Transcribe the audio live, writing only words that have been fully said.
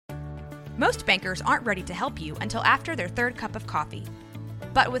Most bankers aren't ready to help you until after their third cup of coffee.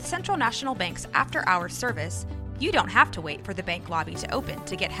 But with Central National Bank's after-hours service, you don't have to wait for the bank lobby to open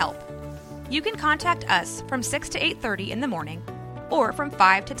to get help. You can contact us from 6 to 8:30 in the morning or from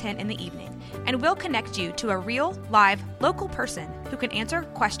 5 to 10 in the evening, and we'll connect you to a real, live, local person who can answer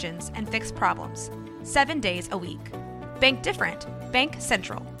questions and fix problems 7 days a week. Bank different. Bank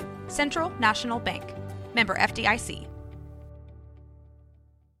Central. Central National Bank. Member FDIC.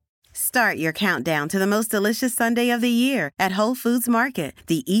 Start your countdown to the most delicious Sunday of the year at Whole Foods Market.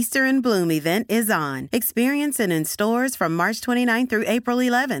 The Easter in Bloom event is on. Experience it in stores from March 29th through April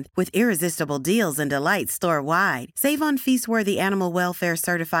 11th with irresistible deals and delights store-wide. Save on feast-worthy animal welfare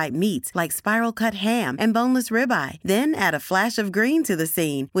certified meats like spiral cut ham and boneless ribeye. Then add a flash of green to the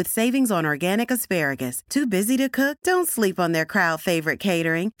scene with savings on organic asparagus. Too busy to cook? Don't sleep on their crowd favorite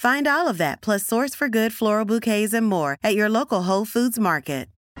catering. Find all of that plus Source for Good floral bouquets and more at your local Whole Foods Market.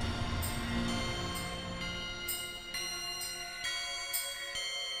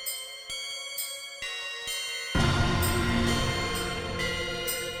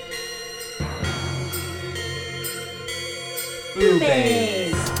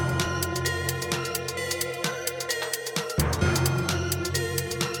 Boobies.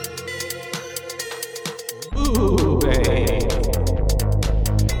 Boobies.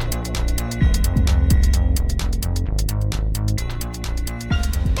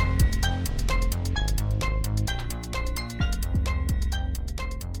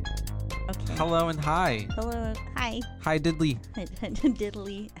 Okay. Hello and hi. Hello. Hi. Hi, Diddley.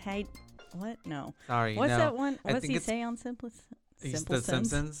 Diddly. Hi. What? No. Sorry. What's no. that one? I What's think he it's- say on Simple? He's Simple the Sims?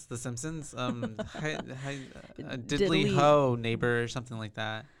 Simpsons. The Simpsons. Hi, Diddly. Diddly ho, neighbor, or something like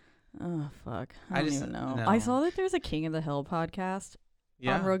that. Oh fuck! I I don't just- even know. no. I saw that there's a King of the Hill podcast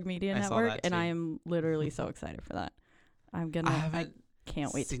Yeah. on Rogue Media I saw Network, that and too. I am literally so excited for that. I haven't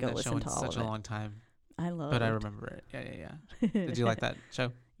can't wait to seen go that listen show in to all such of a it. long time, I love. but I remember it. Yeah. Did you like that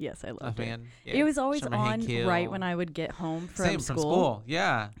show? Yes, I A loved it. fan. It was always Summer on Haykill. right when I would get home from Same school. from school.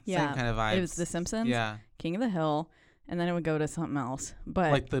 Yeah. Yeah. Same kind of vibes. It was The Simpsons, Yeah. King of the Hill, and then it would go to something else.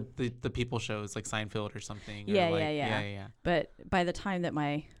 But Like the people shows like Seinfeld or something. Yeah, or like, yeah. yeah. But by the time that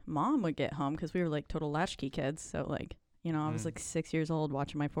my mom would get home, because we were like total latchkey kids, so like, you know, I was like 6 years old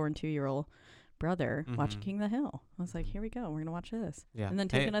watching my 4 and 2-year-old brother watch King of the Hill. I was like, here we go, we're gonna watch this. Yeah. And then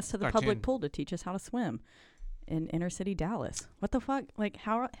Hey, taking us to the cartoon. public pool to teach us how to swim in inner city Dallas. What the fuck? Like,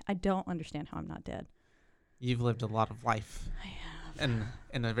 how? I don't understand how I'm not dead. You've lived a lot of life. I have. And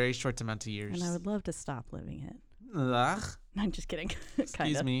in a very short amount of years. And I would love to stop living it. Ugh. I'm just kidding.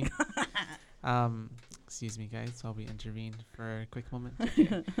 Excuse me. Excuse me, guys, while we intervene for a quick moment.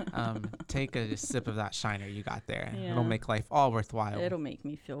 Okay. Take a sip of that shiner you got there. Yeah. It'll make life all worthwhile. It'll make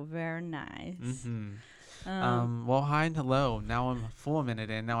me feel very nice. Well, hi and hello. Now I'm a full minute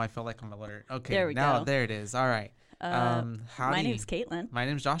in. Now I feel like I'm alert. Okay, There we now go. there it is. All right. My Howdy. name's Caitlin, My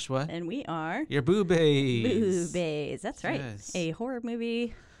name's Joshua. and we are Your boobies. Boobies. That's right. Yes. A horror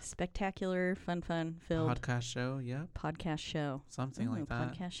movie, spectacular, fun filled Podcast show. Yep. podcast show. Something Ooh, like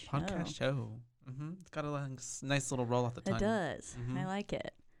that. podcast show. It's got a nice little roll off the tongue. It does. Mhm. I like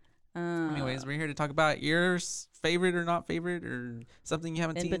it. Anyways, we're here to talk about your favorite or not favorite or something you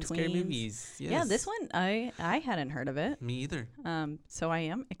haven't In seen in scary betweens. movies. Yes. Yeah, this one I hadn't heard of it. Me either. So I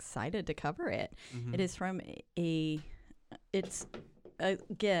am excited to cover it. Mhm. It is from it's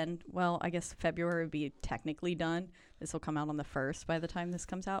again, well, I guess February would be technically done. This will come out on the 1st by the time this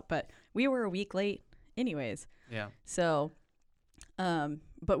comes out, but we were a week late anyways. Yeah. So,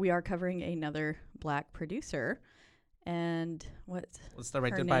 but we are covering another black producer, and what's It's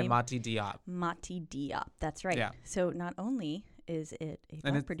directed her by name? Mati Diop. Mati Diop. That's right. Yeah. So not only is it a And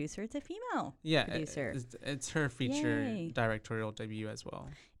black it's- producer, it's a female Yeah. producer. It's her feature Yay. directorial debut as well.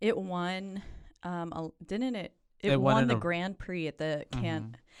 It won, didn't it? It It won won in the a- Grand Prix at the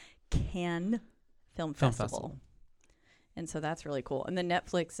Cannes Film Festival. And so that's really cool. And then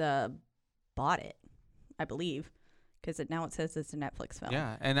Netflix bought it, I believe, because now it says it's a Netflix film.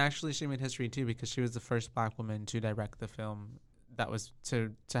 Yeah, and actually she made history too because she was the first black woman to direct the film that was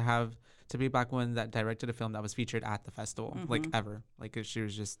to be a black woman that directed a film that was featured at the festival, like ever. Like she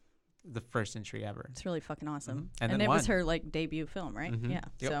was just the first entry ever. It's really fucking awesome. And And then it was won. her like debut film, right? Mhm. Yeah.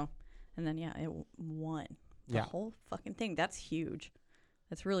 Yep. So, and then it won the Yeah. whole fucking thing. That's huge.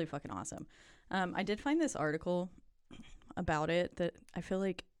 That's really fucking awesome. I did find this article about it that I feel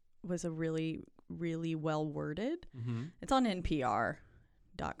like was a really, really well worded. Mm-hmm. It's on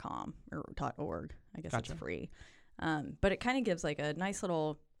npr.com or .org. I guess Gotcha. it's free. But it kind of gives like a nice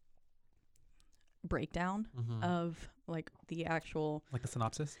little breakdown of like the actual, Like a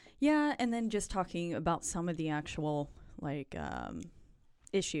synopsis. yeah, and then just talking about some of the actual like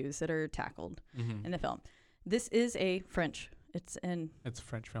issues that are tackled Mm-hmm. in the film. This is a French. It's a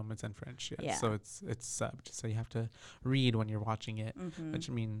French film. It's in French. Yeah. So it's subbed. So you have to read when you're watching it, which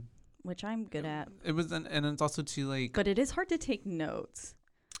I mean, which I'm good at. it was, and it's also too like But it is hard to take notes.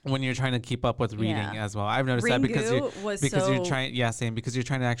 when you're trying to keep up with reading Yeah. as well. I've noticed that because you're you're trying, same, because you're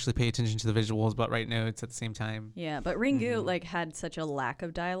trying to actually pay attention to the visuals, but write notes at the same time. Yeah, but Ringu like had such a lack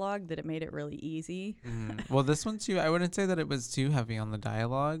of dialogue that it made it really easy. Well, this one too, I wouldn't say that it was too heavy on the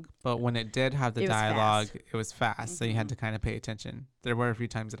dialogue, but when it did have the It was dialogue, fast. it was fast. So you had to kind of pay attention. There were a few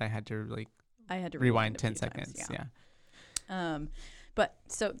times that I had to rewind a 10 few seconds. times, Yeah. But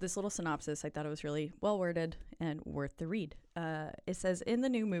so this little synopsis, I thought it was really well worded and worth the read. It says, in the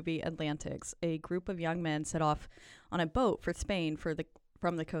new movie Atlantics, a group of young men set off on a boat for Spain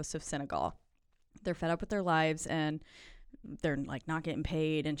from the coast of Senegal. They're fed up with their lives and they're like not getting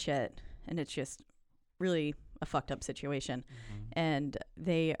paid and shit. And it's just really a fucked up situation. And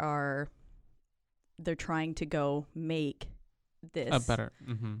they're trying to go make this A better.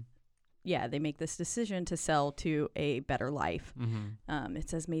 Yeah, they make this decision to sell to a better life. It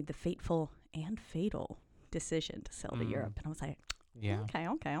says made the fateful and fatal decision to sell to Europe. And I was like, Yeah.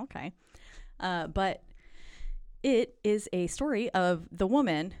 okay. But it is a story of the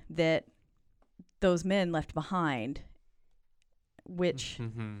woman that those men left behind, which,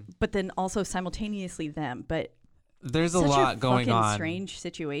 but then also simultaneously them. But there's a such lot going fucking on. Strange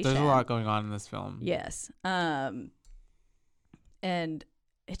situation. There's a lot going on in this film. Yes. And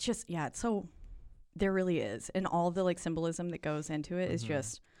it's just, it's so, there really is. And all the like symbolism that goes into it is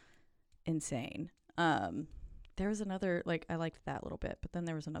just insane. There was another, like, I liked that a little bit, but then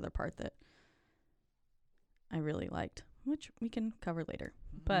there was another part that I really liked, which we can cover later.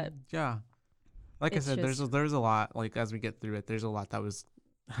 But yeah, like I it's said, there's a lot, like, as we get through it, there's a lot that was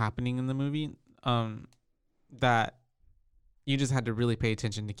happening in the movie that you just had to really pay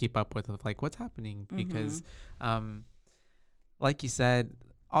attention to keep up with like what's happening, because like you said,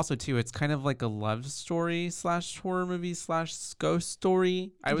 also too, it's kind of like a love story / horror movie / ghost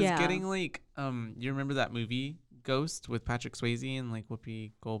story. I was getting like you remember that movie Ghost with Patrick Swayze and like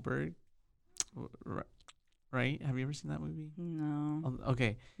Whoopi Goldberg, right? Have you ever seen that movie? no,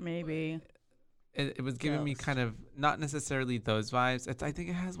 Okay, maybe. it was giving me kind of not necessarily those vibes. I think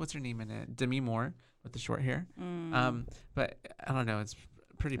it has, what's her name in it, Demi Moore with the short hair. But I don't know, it's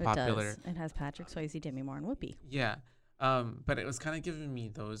pretty popular. It has Patrick Swayze, Demi Moore, and Whoopi. Yeah. But it was kind of giving me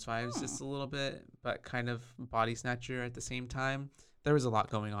those vibes just a little bit, but kind of Body Snatcher at the same time. There was a lot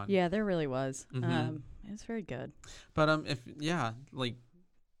going on. Yeah, there really was. It was very good. But like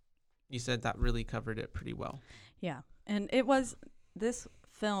you said, that really covered it pretty well. Yeah. And it was, this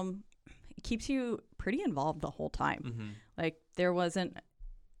film keeps you pretty involved the whole time. Like there wasn't,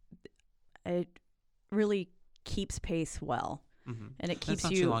 it really keeps pace well. And it keeps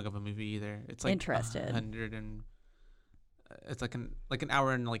not you too long of a movie either. It's like interested. It's like an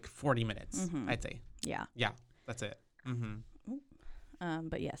hour and like 40 minutes, I'd say. Yeah. Yeah, that's it.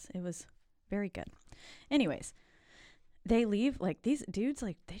 But yes, it was very good. Anyways, they leave, like these dudes,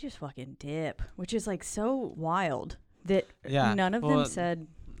 like they just fucking dip, which is like so wild that none of them said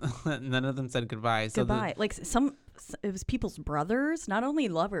none of them said goodbye. So goodbye. Like it was people's brothers, not only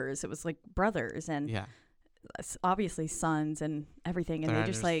lovers, it was like brothers and obviously sons and everything. And they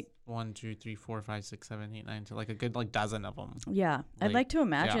just like 1, 2, 3, 4, 5, 6, 7, 8, 9 to like a good like dozen of them. Yeah. I'd like to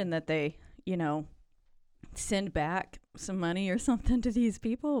imagine that they, send back some money or something to these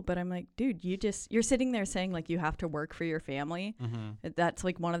people, but I'm like, dude, you're sitting there saying like you have to work for your family. That's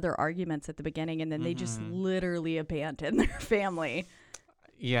like one of their arguments at the beginning, and then they just literally abandon their family.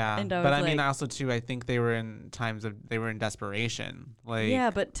 Yeah, and but I mean, also too, I think they were in desperation. Like, yeah,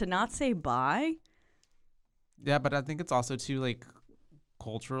 but to not say bye. Yeah, but I think it's also too like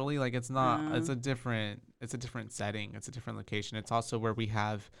culturally, like it's not. It's a different setting. It's a different location. It's also where we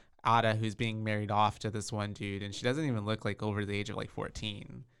have Ada, who's being married off to this one dude, and she doesn't even look like over the age of like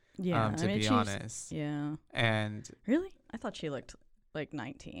 14. Yeah, to be honest. Yeah. And really, I thought she looked like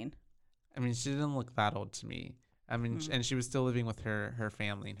 19. I mean, she didn't look that old to me. I mean, and she was still living with her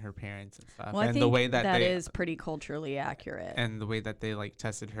family and her parents and stuff. Well, and I think the way that is pretty culturally accurate. And the way that they like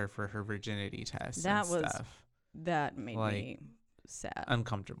tested her for her virginity test. That made me sad,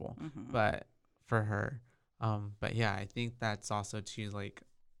 uncomfortable. But for her, but yeah, I think that's also too like.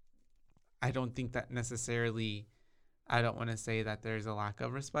 I don't think that necessarily. I don't want to say that there's a lack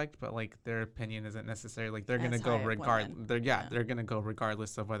of respect, but like their opinion isn't necessarily like they're gonna go they're gonna go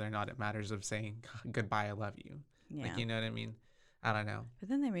regardless of whether or not it matters of saying goodbye, I love you. Yeah. Like, you know what I mean? I don't know. But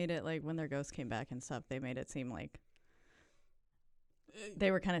then they made it like when their ghost came back and stuff, they made it seem like they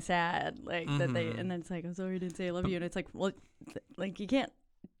were kind of sad, like that they, and then it's like, I'm sorry I didn't say I love you, and it's like, well, like you can't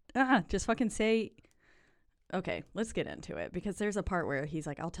just fucking say. Okay, let's get into it, because there's a part where he's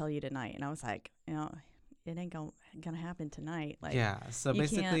like, "I'll tell you tonight," and I was like, it ain't gonna happen tonight. Like, yeah. So you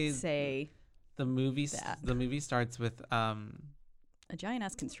basically, can't say the movie that. the movie starts with a giant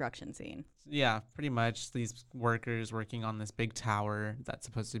ass construction scene. Yeah, pretty much these workers working on this big tower that's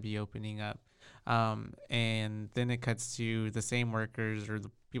supposed to be opening up. And then it cuts to the same workers or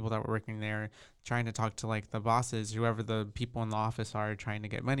the people that were working there trying to talk to like the bosses, whoever the people in the office are, trying to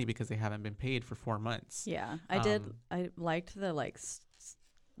get money because they haven't been paid for 4 months. Yeah, I liked the like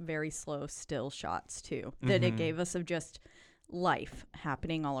very slow still shots too that it gave us of just life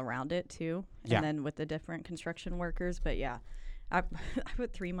happening all around it too. And then with the different construction workers. But yeah, I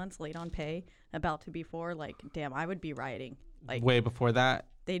put 3 months late on pay, about to be 4. Like, damn, I would be rioting. Like, way before that.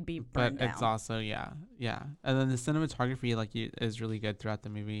 They'd be burned down. It's also yeah. And then the cinematography is really good throughout the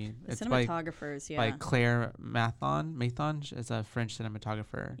movie. The it's cinematographers, by Claire Mathon is a French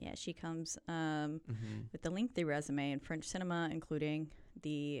cinematographer. Yeah, she comes with a lengthy resume in French cinema, including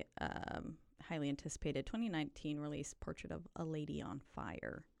the highly anticipated 2019 release Portrait of a Lady on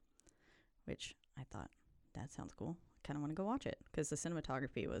Fire, which I thought, that sounds cool. Kind of want to go watch it, because the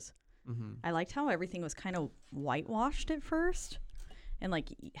cinematography was I liked how everything was kind of whitewashed at first, and like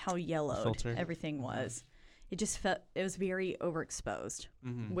how yellowed everything was. It just felt, it was very overexposed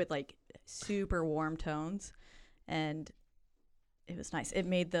with like super warm tones, and it was nice. It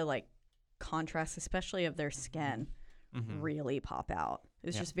made the like contrast, especially of their skin, really pop out. It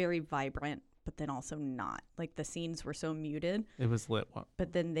was just very vibrant, but then also not. Like the scenes were so muted. It was lit.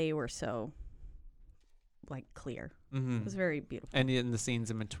 But then they were so like clear. It was very beautiful. And in the scenes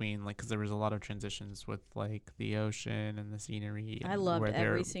in between, like, because there was a lot of transitions with like the ocean and the scenery. I loved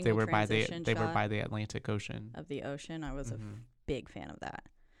every single transition They were by the Atlantic Ocean. Of the ocean. I was a big fan of that.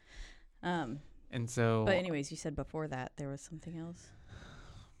 And so. But anyways, you said before that there was something else.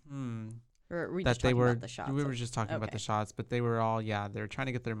 Or were we that just they talking were. about the shots? We were just talking about the shots, but they were all they're trying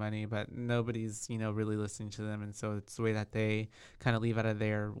to get their money, but nobody's really listening to them, and so it's the way that they kind of leave out of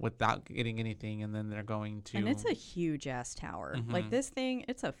there without getting anything, and then they're going to. And it's a huge ass tower. Like this thing,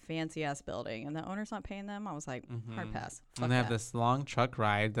 it's a fancy ass building, and the owner's not paying them. I was like, hard pass. Fuck and they have that. this long truck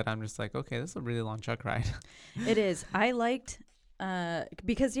ride that I'm just like, okay, this is a really long truck ride. It is. I liked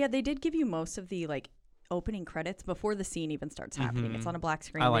because they did give you most of the like opening credits before the scene even starts happening. It's on a black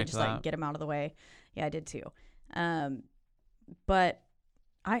screen. They just like get them out of the way. Yeah, I did too. But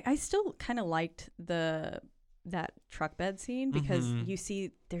I still kind of liked that truck bed scene, because you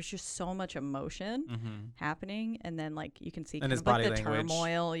see there's just so much emotion happening, and then like you can see kind of like the language.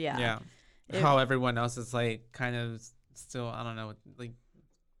 turmoil. Yeah. How everyone else is like kind of still, I don't know, like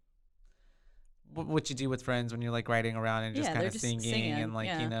what you do with friends when you're like riding around and just kind of singing and like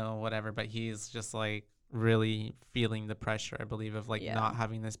whatever, but he's just like really feeling the pressure, I believe, of like not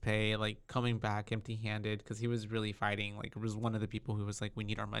having this pay, like coming back empty handed, because he was really fighting. Like, it was one of the people who was like, we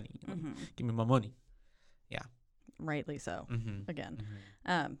need our money, give me my money. Rightly so. Again.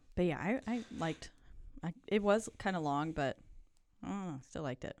 But yeah, I liked it. Was kind of long, but still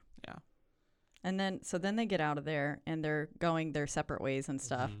liked it. Yeah. And then they get out of there and they're going their separate ways and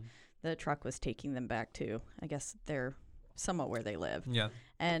stuff. The truck was taking them back to, I guess, they're somewhat where they live. Yeah.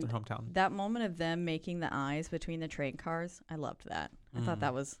 And their hometown. That moment of them making the eyes between the train cars, I loved that. I thought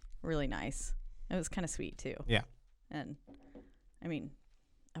that was really nice. It was kind of sweet too. Yeah. And I mean,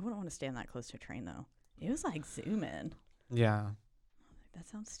 I wouldn't want to stand that close to a train though. It was like zoom in. Yeah. That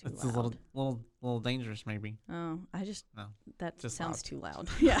sounds too it's loud. It's a little dangerous maybe. Oh, that just sounds loud. too loud.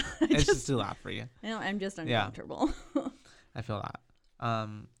 Yeah. It's just too loud for you. I'm just uncomfortable. I feel that.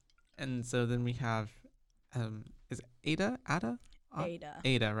 And so then we have, is it Ada?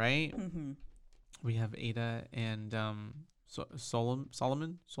 Ada, right? We have Ada and Solomon.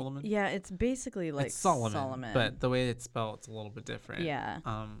 Yeah, it's basically like it's Solomon, but the way it's spelled, it's a little bit different. Yeah.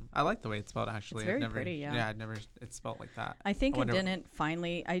 I like the way it's spelled actually. It's very pretty. Yeah. It's spelled like that. I think it didn't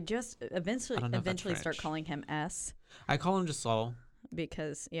finally. I just eventually start calling him S. I call him just Sol.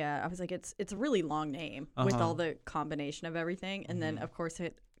 Because I was like, it's a really long name with all the combination of everything, and then of course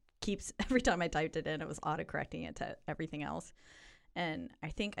it keeps, every time I typed it in, it was autocorrecting it to everything else, and I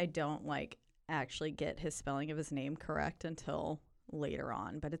think I don't like actually get his spelling of his name correct until later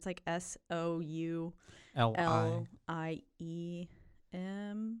on, but it's like SOULIEM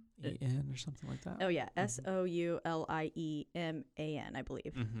EN or something like that. Oh yeah, SOULIEMAN, I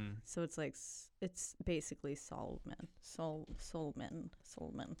believe. So it's like it's basically Solomon.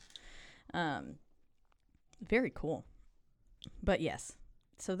 Very cool. But yes,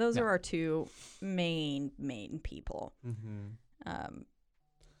 so those are our two main people.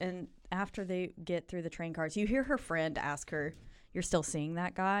 And after they get through the train cars, you hear her friend ask her, you're still seeing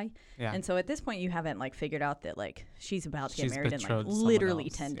that guy. Yeah. And so at this point, you haven't like figured out that like she's about to get She's married in like betrothed to someone literally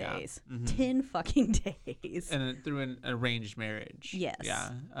else. 10 Yeah. days. Mhm. 10 fucking days. And through an arranged marriage. Yes.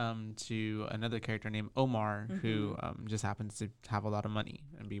 Yeah. To another character named Omar, who just happens to have a lot of money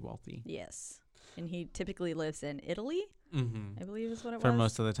and be wealthy. Yes. And he typically lives in Italy, I believe is what it For was.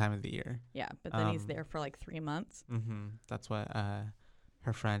 most of the time of the year. Yeah, but then he's there for like 3 months. That's what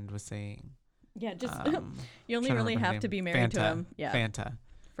her friend was saying. Yeah, just Um, you only trying to really remember her have name. to be married to Fanta. him. Yeah, Fanta.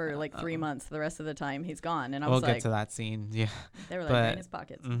 for like 3 months. The rest of the time he's gone. And I We'll was get like, to that scene. Yeah. they were like but- right in his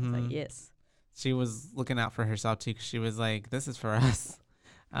pockets. I was like, Mhm. yes. She was looking out for herself too, 'cause she was like, "This is for us."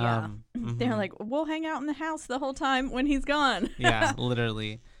 Yeah. They're mhm. like, we'll hang out in the house the whole time when he's gone. yeah,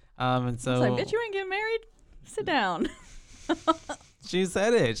 literally. And I was so like, bitch, you ain't getting married? Sit down. she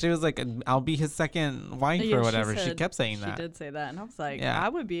said it. She was like, "I'll be his second wife Yeah, or she whatever." She said- kept saying She that. did say that. And I was like, Yeah. I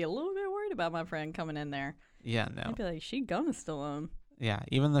would be a little bit worried about my friend coming in there. Yeah, no. I'd be like, she gonna still own. Yeah,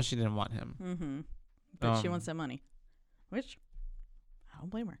 even though she didn't want him. Mm-hmm. But she Um, wants that money. Which, I don't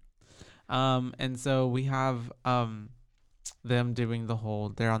blame her. And so we have them doing the whole.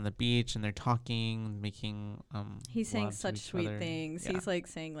 They're on the beach and they're talking, making He's saying love to such each sweet other. things. Yeah. He's like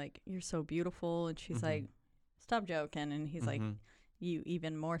saying like, you're so beautiful. And she's Mhm. like, stop joking. And he's like, Mhm. you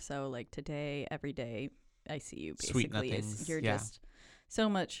even more so, like today, every day I see you Sweet basically is nothings, you're yeah. just so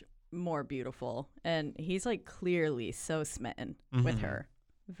much more beautiful. And he's like clearly so smitten with Mhm. her.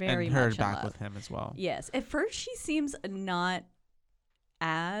 Very and her much in back love. with him as well. Yes. At first she seems not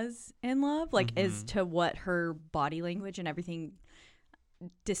as in love, like as Mhm. to what her body language and everything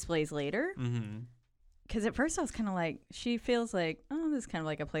displays later. Mm-hmm. Because at first I was kind of like, she feels like, oh, this is kind of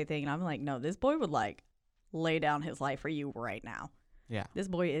like a plaything. And I'm like, no, this boy would like lay down his life for you right now. Yeah, This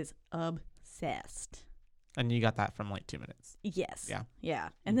boy is obsessed. and you got that from like 2 minutes. Yes. Yeah. Yeah.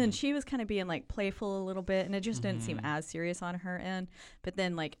 And then she was kind of being like playful a little bit, and it just didn't seem Mhm. as serious on her end. But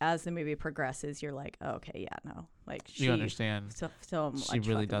then, like, as the movie progresses, you're like, oh, okay, yeah, no. Like, she You understand. so She much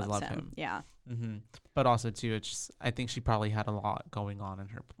really fucking does loves love him. Yeah. Mm-hmm. But also too, it's just, I think she probably had a lot going on in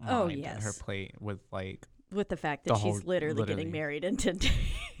her Oh, mind and her yes. plate with like With the fact that The she's whole- literally getting literally. married in 10 days.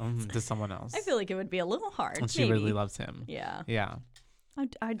 to someone else. I feel like it would be a little hard. and she maybe. really loves him. Yeah. Yeah.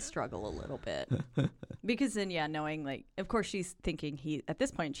 I'd struggle a little bit. Because then, yeah, knowing, like, of course she's thinking at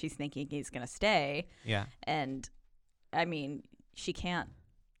this point, she's thinking he's going to stay. Yeah. And, I mean, she can't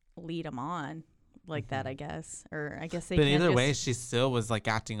lead him on like that, I guess. Or I guess they But can't either just, way, she still was like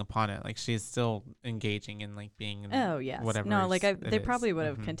acting upon it. Like she's still engaging in like being in Oh, yes. whatever. No, like, it they is. probably would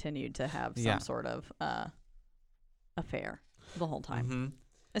have Mhm. continued to have some Yeah. sort of affair the whole time. Mhm.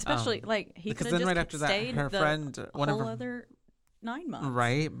 Especially, like, he Because could have then just right after that, stayed her the friend, one of whole her other 9 months.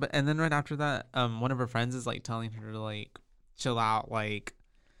 right, but and then right after that, one of her friends is like telling her to like chill out, like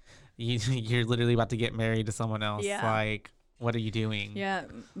you're literally about to get married to someone else. Yeah. Like, what are you doing? Yeah,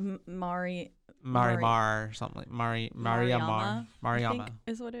 Mari Mar, or something like Mariama. I think Mariama.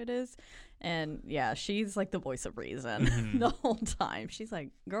 is what it is. And yeah, she's like the voice of reason Mhm. the whole time. She's like,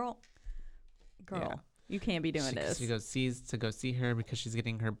 girl, Yeah. you can't be doing this. She goes to go see her because she's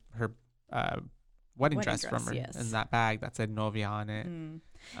getting her wedding dress from her yes. in that bag that said Novia on it.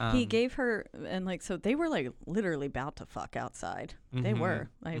 He gave her, and like, so they were like literally about to fuck outside. They Mhm. were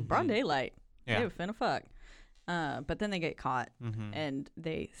like broad Mhm. daylight. Yeah. They were finna fuck. But then they get caught Mhm. and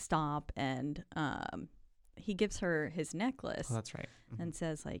they stop, and he gives her his necklace Oh, that's right. Mhm. and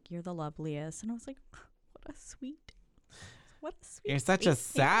says like, "You're the loveliest." And I was like, what a sweet You're such a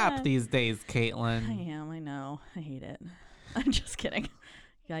sweet sap man. these days, I Caitlin. am. I know. I hate it. I'm just kidding.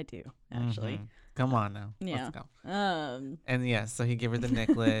 Yeah, I do actually. Mhm. Come on now. Yeah. Let's go. Um. And yeah, so he gave her the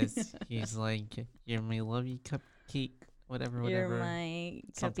necklace. He's like, "You're my lovey cupcake, whatever, You're whatever." my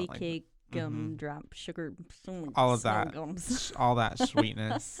Something cuppy like cake that. gumdrop sugar. All of that. Gums. All that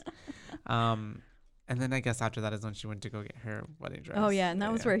sweetness. And then I guess after that is when she went to go get her wedding dress. Oh yeah, and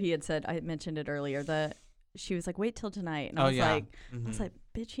that was where he had said, I mentioned it earlier, that she was like, "Wait till tonight," and I Oh was yeah. like,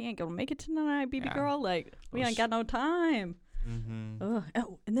 "Bitch, he ain't gonna make it tonight, baby Yeah. girl. Like, we Oh, ain't got no time." Mm-hmm. Ugh.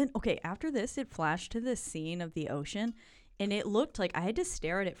 Oh, and then okay, after this, it flashed to this scene of the ocean, and it looked like I had to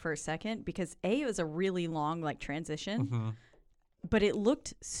stare at it for a second because it was a really long like transition, Mm-hmm. but it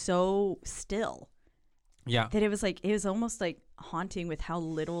looked so still Yeah. that it was almost like haunting with how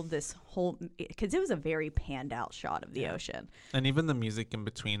little this whole, because it was a very panned out shot of the ocean. And even the music in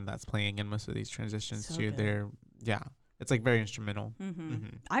between that's playing in most of these transitions So too. good. It's like very instrumental. Mm-hmm.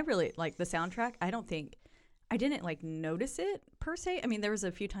 I really like the soundtrack. I didn't like notice it per se. I mean, there was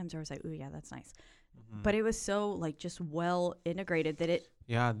a few times where I was like, "Ooh, yeah, that's nice," but it was so like just well integrated that it.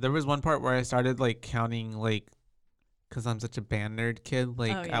 Yeah, there was one part where I started like counting like, cause I'm such a band nerd kid.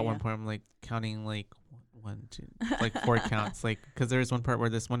 Like Oh, yeah, at one yeah. point I'm like counting like 1, 2, like 4 counts, like because there was one part where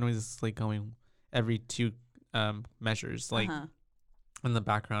this one was like going every 2 measures, like in the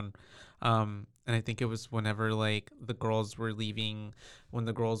background. And I think it was whenever like the girls were leaving, when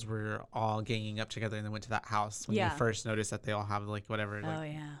the girls were all ganging up together and they went to that house, when you first noticed that they all have like whatever,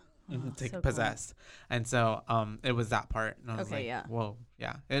 like, so possessed. Cool. And so it was that part, and I was like, whoa,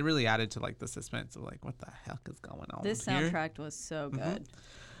 yeah, it really added to like the suspense of like what the heck is going on. This soundtrack was so good.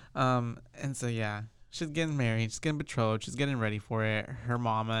 And so she's getting married, she's getting betrothed, she's getting ready for it. Her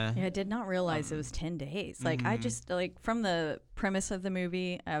mama, I did not realize it was 10 days. Like I just like from the premise of the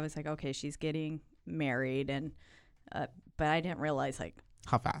movie, I was like, okay, she's getting married, and but I didn't realize like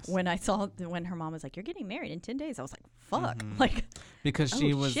how fast. When I saw when her mom was like, you're getting married in 10 days, I was like, fuck. Like, because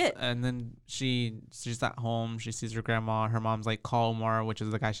she was shit. And then she's at home, she sees her grandma, her mom's like, call Omar, which is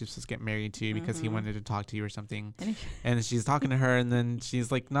the guy she's supposed to get married to, because he wanted to talk to you or something. And she's talking to her, and then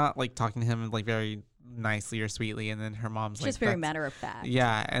she's like not like talking to him like very nicely or sweetly, and then her mom's just very matter of fact.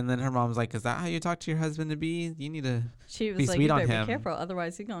 Yeah, and then her mom's like, is that how you talk to your husband to be? You need to be like, sweet you on better him. Be careful,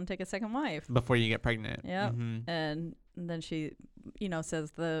 otherwise he's gonna take a second wife before you get pregnant. Yeah. And then she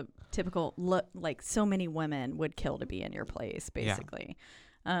says the typical like so many women would kill to be in your place, basically.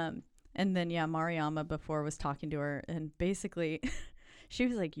 And then Mariama before was talking to her, and basically she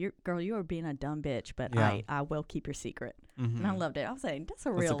was like, you are being a dumb bitch, but I will keep your secret. And I loved it. I was like, that's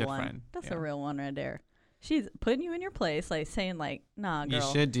a real one. Friend. That's a real one right there. She's putting you in your place, like saying like, nah, girl,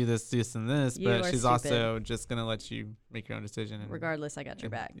 you should do this, and this, but she's stupid. Also just gonna let you make your own decision. Regardless, I got your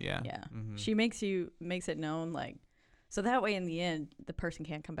back. Yeah. She makes it known, like, so that way in the end, the person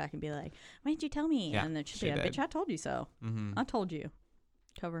can't come back and be like, why didn't you tell me? And then she'll be like, bitch, I told you so. I told you.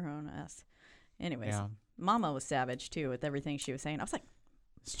 Cover her own ass. Anyways, Mama was savage too with everything she was saying. I was like,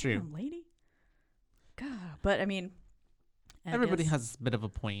 it's true, lady. God, but I mean, everybody has a bit of a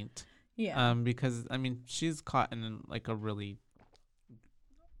point. Yeah. Because I mean, she's caught in like a really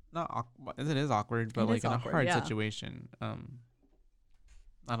it is awkward, but like in a hard situation.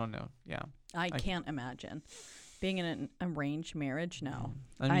 I don't know. Yeah. I can't imagine being in an arranged marriage. No.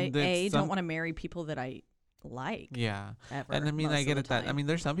 I mean, don't want to marry people that I like. Yeah. Ever, and I mean, I get it that I mean,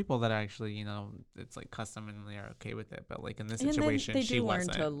 there's some people that actually, it's like custom and they are okay with it, but like in this situation, they do learn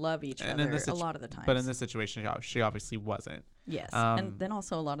to love each other a lot of the time. But in this situation, she obviously wasn't. Yes. And then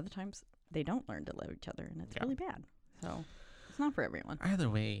also a lot of the times they don't learn to love each other, and it's really bad. So it's not for everyone. Either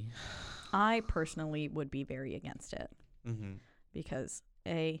way, I personally would be very against it because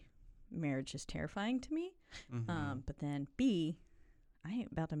A, marriage is terrifying to me, but then B, I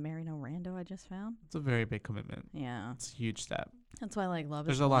ain't about to marry no rando I just found. It's a very big commitment. Yeah. It's a huge step. That's why Love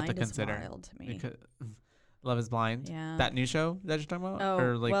There's is a Blind lot to consider. Wild to me. Love is Blind? Yeah. That new show that you're talking about?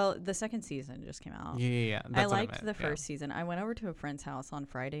 Oh, well, the second season just came out. Yeah. I liked the first season. I went over to a friend's house on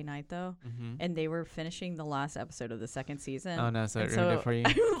Friday night, though, and they were finishing the last episode of the second season. Oh, no, so it ruined it for you?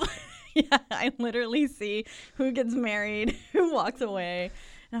 I literally see who gets married, who walks away.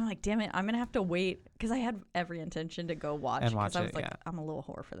 And I'm like, damn it, I'm going to have to wait, because I had every intention to go watch it. Because I was like, I'm a little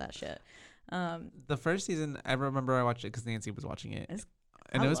whore for that shit. The first season, I remember I watched it because Nancy was watching it.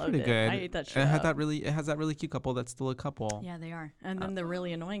 And it was pretty good. I ate that shit. It has that really cute couple that's still a couple. Yeah, they are. And then the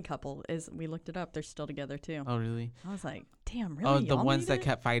really annoying couple we looked it up. They're still together too. Oh, really? I was like, damn, really? Oh, the ones that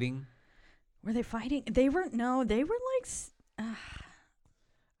kept fighting? Were they fighting? They weren't. No, they were like.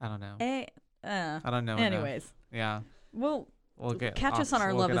 I don't know. I don't know. Anyways. Enough. Yeah. We'll catch us on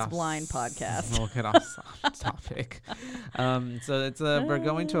our Love is Blind podcast. We'll get off topic. So it's we're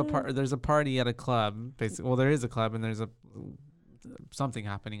going to there's a party at a club. Basically, well, there is a club and there's something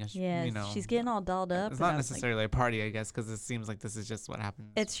happening. Yeah, she's getting all dolled up. It's not necessarily a party, I guess, because it seems like this is just what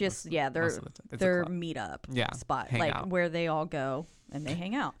happens. It's just their meetup spot, like out. Where they all go and they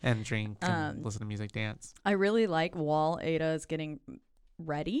hang out and drink and listen to music, dance. I really like while Ada is getting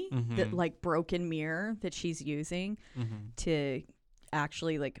ready, that like broken mirror that she's using to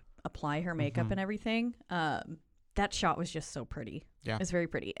actually like apply her makeup and everything. That shot was just so pretty. Yeah, it's very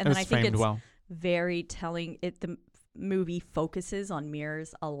pretty, and then I think it's very telling. The movie focuses on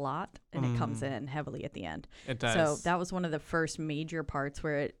mirrors a lot, and it comes in heavily at the end. It does. So that was one of the first major parts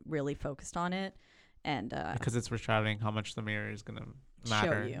where it really focused on it, and because it's foreshadowing how much the mirror is gonna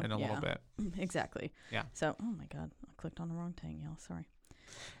matter in a little bit. Exactly. Yeah. So, oh my God, I clicked on the wrong thing, y'all. Sorry.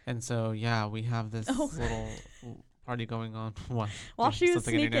 And so, we have this little party going on. What? While she was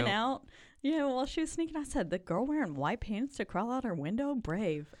sneaking out. Yeah, while she was sneaking, I said, the girl wearing white pants to crawl out her window?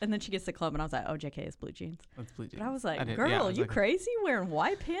 Brave. And then she gets to the club, and I was like, oh, JK, it's blue jeans. It's blue jeans. But I was like, girl, you crazy? Wearing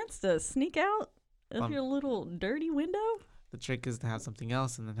white pants to sneak out of your little dirty window? The trick is to have something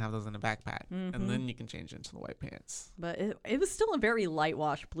else and then have those in a backpack. And then you can change into the white pants. But it was still a very light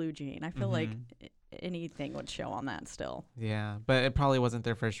wash blue jean. I feel like anything would show on that still. Yeah, but it probably wasn't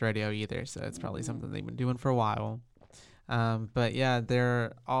their first rodeo either, so it's probably something they've been doing for a while. But yeah,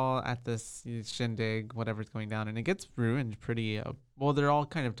 they're all at this shindig, whatever's going down, and it gets ruined pretty. Well, they're all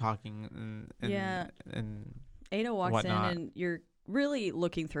kind of talking, and Ada walks whatnot. in, and you're really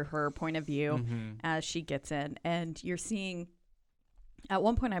looking through her point of view as she gets in, and you're seeing. At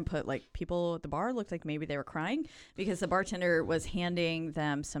one point, I put like people at the bar looked like maybe they were crying because the bartender was handing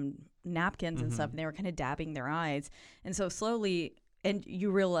them some napkins and stuff, and they were kind of dabbing their eyes, and so slowly, and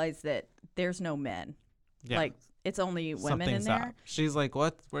you realize that there's no men, like. It's only women Something's in there. up. She's like,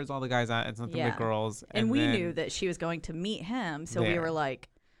 "What? Where's all the guys at?" It's nothing but girls. And we knew that she was going to meet him, so we were like,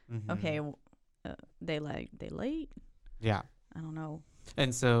 "Okay, they late." Yeah. I don't know.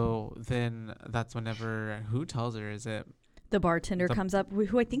 And so then that's whenever who tells her? Is it the bartender comes up,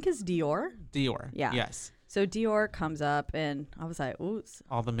 who I think is Dior? Dior. Yeah. Yes. So Dior comes up, and I was like, "Ooh."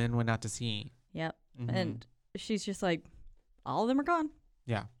 All the men went out to sea. Yep. And she's just like, all of them are gone.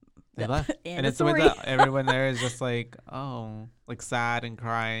 Yeah. They left. And it's the story. way that everyone there is just like, oh, like sad and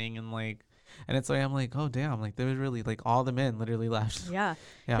crying and like, and it's like, I'm like, oh, damn. Like there was really like all the men literally left. Yeah.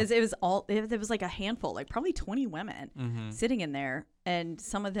 Because it was like a handful, like probably 20 women sitting in there. And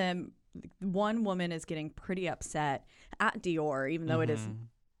some of them, one woman is getting pretty upset at Dior, even though it is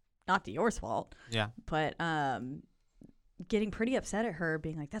not Dior's fault. Yeah. But getting pretty upset at her,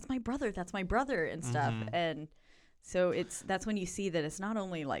 being like, that's my brother and stuff. And so that's when you see that it's not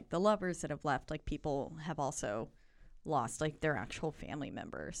only like the lovers that have left, like people have also lost like their actual family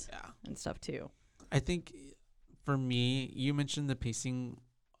members and stuff too. I think for me, you mentioned the pacing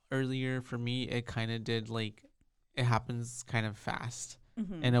earlier. For me, it kind of did like, it happens kind of fast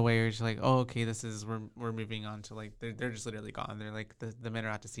in a way where it's like, oh, okay, we're moving on to like, they're just literally gone. They're like, the men are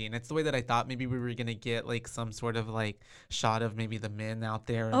out to sea. And it's the way that I thought maybe we were going to get like some sort of like shot of maybe the men out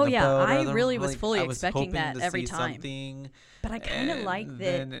there. In the boat I or really was like, fully I was expecting that to every see time. Something, but I kind of like that.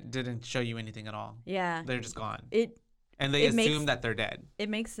 Then it didn't show you anything at all. Yeah. They're just gone. And it they assume makes, that they're dead. It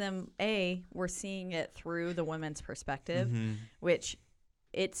makes them, we're seeing it through the women's perspective, which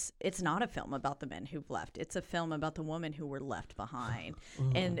it's not a film about the men who've left. It's a film about the women who were left behind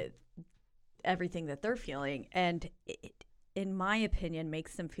and everything that they're feeling. And it, in my opinion,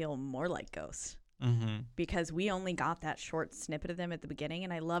 makes them feel more like ghosts. Because we only got that short snippet of them at the beginning.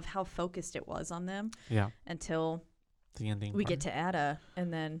 And I love how focused it was on them until the ending we get to Ada,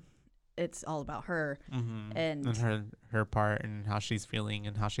 and then it's all about her and her part and how she's feeling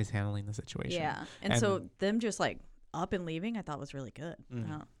and how she's handling the situation. Yeah. And so them just like up and leaving, I thought was really good.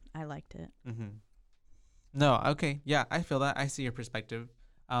 I liked it. No, okay. Yeah, I feel that. I see your perspective.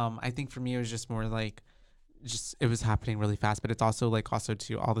 I think for me, it was just more like, it was happening really fast, but it's also like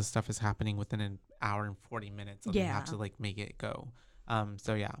too, all this stuff is happening within an hour and 40 minutes. So you have to like make it go.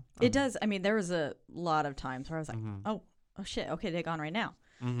 So yeah. It does. I mean, there was a lot of times where I was like, oh shit. Okay. They're gone right now.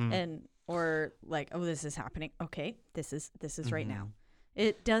 And, or like, oh, this is happening. Okay. This is right now.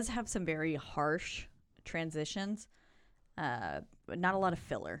 It does have some very harsh transitions, but not a lot of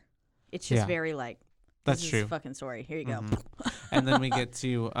filler. It's just very like, that's this true. Is a fucking story. Here you go. And then we get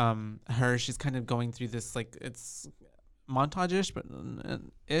to her. She's kind of going through this like, it's montage-ish, but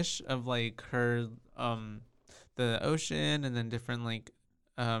ish of like her the ocean, and then different like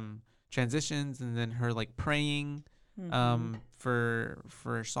transitions, and then her like praying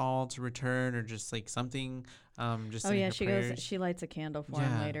for Saul to return, or just like something. Just she prayers. She lights a candle for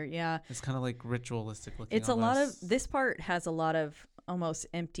him later. Yeah, it's kind of like ritualistic looking. It's almost. A lot of this part has a lot of almost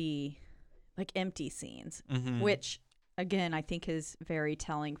empty scenes, which again I think is very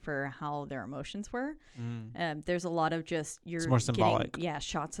telling for how their emotions were. There's a lot of just it's more symbolic.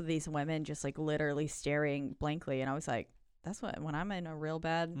 Shots of these women just like literally staring blankly, and I was like, that's what, when I'm in a real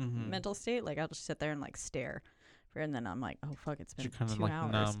bad mental state, like I'll just sit there and like stare, and then I'm like, oh fuck, it's been 2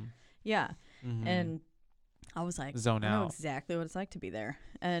 hours. Numb. Yeah, and I was like, zone out. I know exactly what it's like to be there.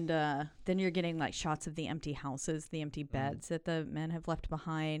 And then you're getting like shots of the empty houses, the empty beds that the men have left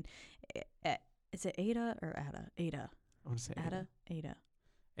behind. Is it Ada or Ada? Ada. I want to say Ada. Ada.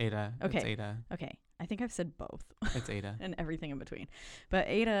 Ada. Okay. It's Ada. Okay. I think I've said both. It's Ada. And everything in between. But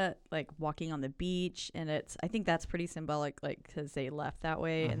Ada, like walking on the beach, and I think that's pretty symbolic, like because they left that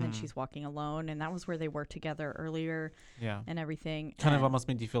way, and then she's walking alone, and that was where they were together earlier. Yeah. And everything. Kind of almost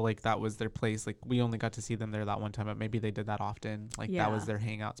made you feel like that was their place. Like we only got to see them there that one time, but maybe they did that often. Like that was their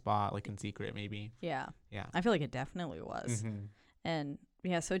hangout spot, like in secret, maybe. Yeah. Yeah. I feel like it definitely was. And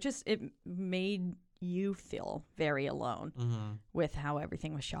yeah, so it made you feel very alone with how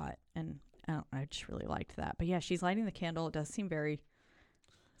everything was shot, and I just really liked that. But yeah, she's lighting the candle. It does seem very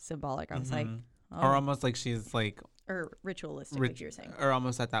symbolic. I was like, or almost like she's like, or ritualistic, like you were saying, or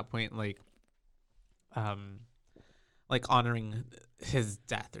almost at that point, like like honoring his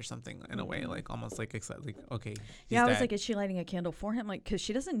death or something in a way, like almost like okay, he's I was dead. like, is she lighting a candle for him? Like, because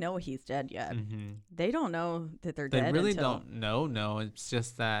she doesn't know he's dead yet. Mm-hmm. They don't know that they're They dead. really until... don't know. No, it's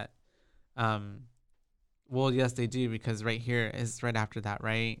just that. Well, yes, they do, because right here is right after that,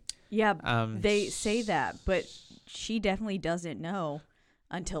 right? Yeah, they say that, but she definitely doesn't know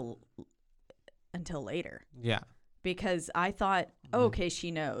until later. Yeah. Because I thought, oh, okay,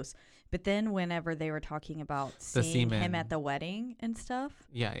 she knows. But then whenever they were talking about seeing him at the wedding and stuff,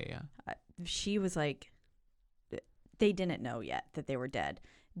 yeah, she was like, they didn't know yet that they were dead.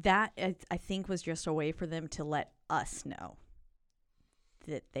 That, I think, was just a way for them to let us know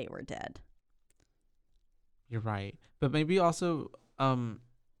that they were dead. You're right. But maybe also,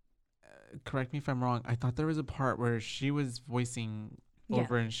 correct me if I'm wrong, I thought there was a part where she was voicing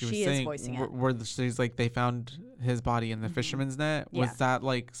over and she was saying where she's like, they found his body in the fisherman's net. Was that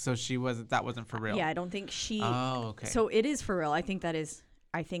like, so that wasn't for real? Yeah, I don't think she. Oh, okay. So it is for real. I think that is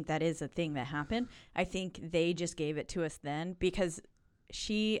a thing that happened. I think they just gave it to us then because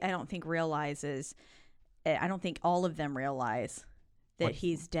I don't think all of them realize that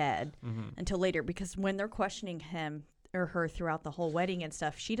he's dead until later, because when they're questioning him or her throughout the whole wedding and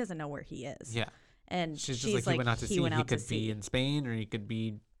stuff, she doesn't know where he is. Yeah. And she's just like, he went out to sea. He could be in Spain, or he could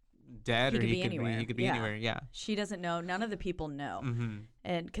be dead, or he could be anywhere. Yeah. She doesn't know. None of the people know. Mm-hmm.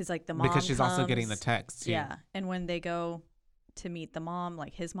 And because like the mom because she's also getting the text too. Yeah. And when they go to meet the mom,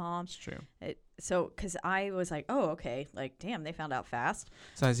 like his mom. It's true. So because I was like, oh, okay. Like, damn, they found out fast.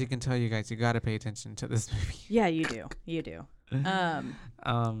 So as you can tell, you guys, you got to pay attention to this movie. Yeah, you do. You do.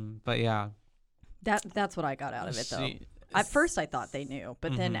 But yeah. That's what I got out of it, though. At first, I thought they knew,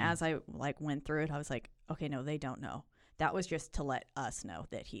 but then as I like went through it, I was like, okay, no, they don't know. That was just to let us know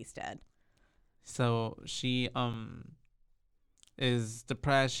that he's dead. So she is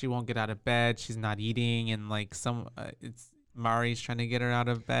depressed. She won't get out of bed. She's not eating, and like it's Mari's trying to get her out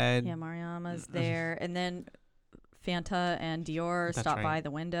of bed. Yeah, Mariama's there, and then Fanta and Dior stop by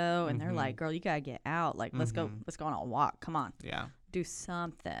the window, and they're like, "Girl, you gotta get out. Like, let's go on a walk. Come on, do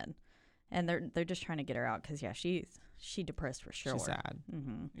something." And they're just trying to get her out because she's depressed for sure. She's sad.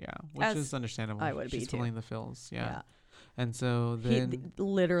 Yeah, which is understandable. I would be too. She's feeling the feels. Yeah. And so then he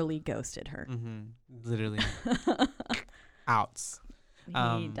literally ghosted her. Literally. Outs.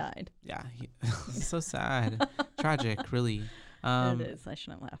 He died. Yeah. So sad. Tragic, really. It is. I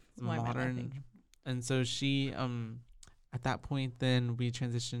shouldn't laugh. Why am I laughing? And so she at that point then we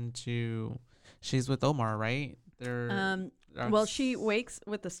transition to she's with Omar, right? Well, she wakes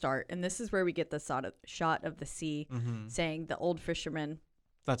with the start, and this is where we get the shot of the sea saying the old fisherman.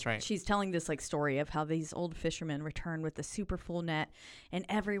 That's right. She's telling this like story of how these old fishermen return with the super full net, and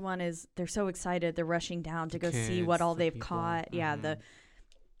everyone they're so excited. They're rushing down to go see what all they've caught. Yeah,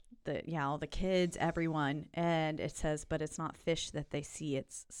 all the kids, everyone. And it says, but it's not fish that they see,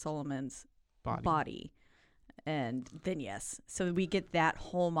 it's Solomon's body. And then yes. So we get that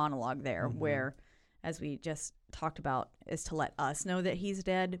whole monologue there where, as we just talked about, is to let us know that he's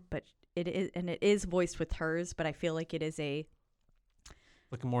dead, but it is voiced with hers, but I feel like it is a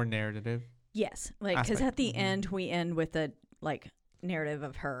more narrative. Yes, like because at the end we end with a like narrative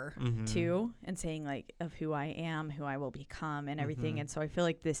of her too, and saying like of who I am, who I will become, and everything. And so I feel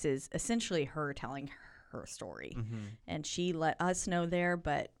like this is essentially her telling her story, and she let us know there,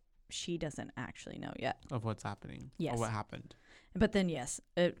 but she doesn't actually know yet of what's happening. Yes, or what happened. But then yes,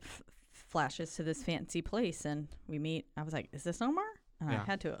 it flashes to this fancy place, and we meet. I was like, is this Omar? And I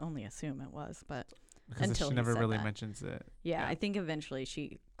had to only assume it was, but because until she never really mentions it. Yeah, I think eventually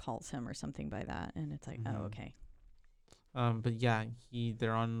she calls him or something by that, and it's like, oh, okay. But yeah,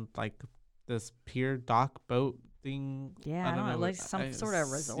 they're on like this pier dock boat thing. Yeah, I don't know, like some sort of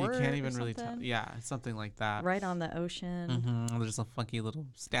resort. You can't even really tell. Yeah, something like that. Right on the ocean. There's a funky little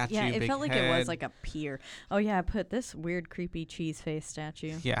statue. Yeah, it big felt like head. it was like a pier. Oh yeah, I put this weird, creepy cheese face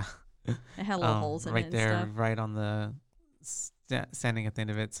statue. Yeah. It had little holes in it. Right there, and stuff. right on the standing at the end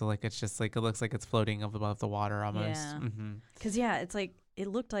of it. So like it's just like it looks like it's floating above the water almost. Yeah. Because it's like it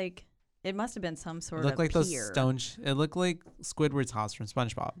looked like it must have been some sort of like pier. Those stone. It looked like Squidward's house from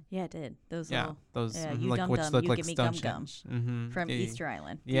SpongeBob. Yeah, it did. Those little, those you like which look like stone gum from Easter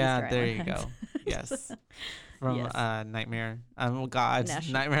Island. Yeah, Easter there Island. you go. Yes. From Yes. Nightmare. Oh God,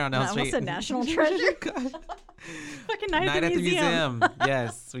 Nightmare on Elm Street. Almost a national treasure. Fucking Night at the Museum.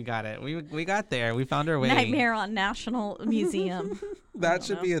 Yes, we got it. We got there. We found our way. Nightmare on National Museum. That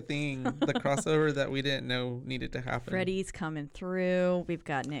should be a thing. The crossover that we didn't know needed to happen. Freddy's coming through. We've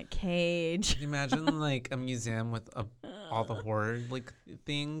got Nick Cage. Can you imagine like a museum with a all the horror like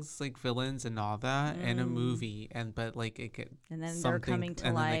things, like villains and all that in a movie, but like it could and then they're coming to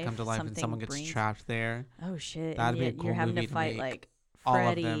and life. then they come to life and someone gets trapped there. Oh shit! That'd be a and cool you're having movie to fight make. like All of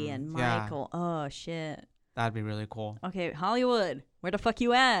Freddy them. and Yeah. Michael. Oh shit! That'd be really cool. Okay, Hollywood, where the fuck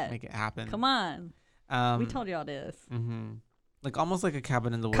you at? Make it happen. Come on, we told y'all this. Mm-hmm. Like almost like a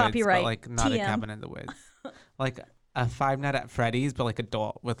Cabin in the Woods, Copyright but like not TM. a Cabin in the Woods. Like a Five Nights at Freddy's, but like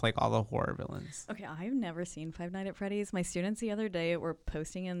adult with like all the horror villains. Okay, I've never seen Five Nights at Freddy's. My students the other day were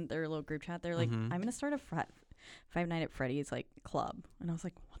posting in their little group chat. They're like, I'm gonna start a Five Nights at Freddy's like club, and I was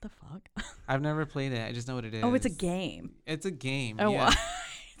like, what the fuck? I've never played it. I just know what it is. Oh, it's a game. It's a game. Oh, yeah.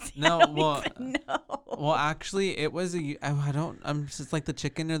 No, well, no. well, actually, it was I don't. It's like the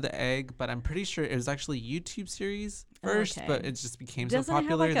chicken or the egg, but I'm pretty sure it was actually a YouTube series first, Okay. but it just became Doesn't so it have,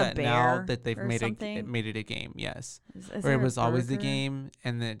 popular like, a that now bear that they've or made something? made it a game. Yes, Is where there it a was always the burger? game,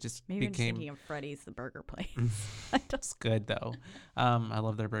 and then it just Maybe I'm just became. thinking of Freddy's, the burger place. I don't- It's good though. I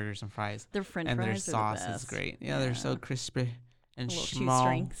love their burgers and fries, Their French and their fries are sauce the is best. great. Yeah, they're so crispy and Little small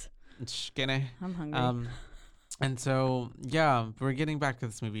shoestrings. and skinny. I'm hungry. And so, yeah, we're getting back to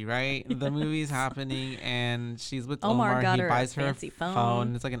this movie, right? The movie's happening, and she's with Omar Omar. got He her a buys her a fancy phone.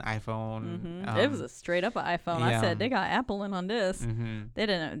 phone. It's like an iPhone. It was a straight up iPhone. I yeah. said they got Apple in on this. Mm-hmm. They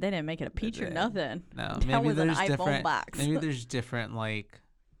didn't make it a peach or didn't. nothing. No, That maybe was an there's iPhone different. box. Maybe there's different, like,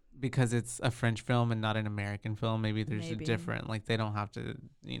 because it's a French film and not an American film. Maybe there's Maybe. a different, like, they don't have to,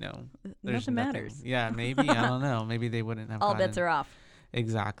 there's Nothing matters. Yeah, maybe I don't know. Maybe they wouldn't have. All bets gotten are off.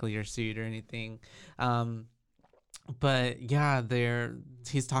 exactly or sued or anything. But yeah,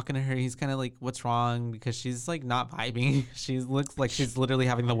 he's talking to her. He's kind of like, what's wrong? Because she's like not vibing. She looks like she's literally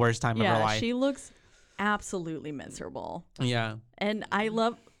having the worst time of her Yeah, life. she looks absolutely miserable. Yeah. And I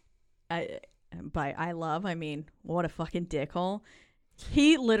mean, what a fucking dickhole.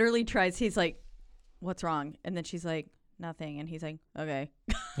 He literally he's like, what's wrong? And then she's like, nothing. And he's like, okay.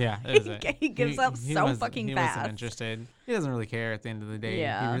 Yeah. It was He gives up so fucking he fast. wasn't interested. He doesn't really care at the end of the day.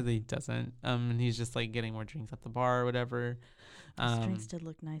 Yeah. He really doesn't. And he's just like getting more drinks at the bar or whatever. Those drinks did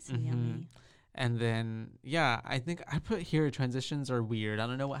look nice and yummy. And then, yeah, I think I put here transitions are weird. I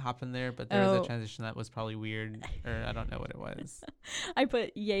don't know what happened there, but there was a transition that was probably weird, or I don't know what it was. I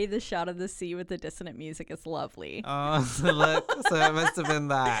put, yay, the shot of the sea with the dissonant music is lovely. Oh, so it must have been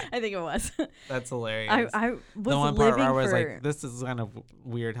that. I think it was. That's hilarious. I was the one part living where I was for... like, this is kind of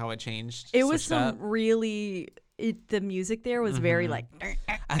weird how it changed. It was switched some up. really... the music there was very like...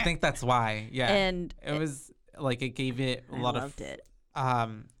 I think that's why. Yeah. And it was like, it gave it a I lot loved of... it.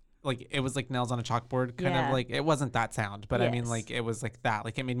 Like it was like nails on a chalkboard kind Yeah. of like, it wasn't that sound, but I mean Yes. like it was like that,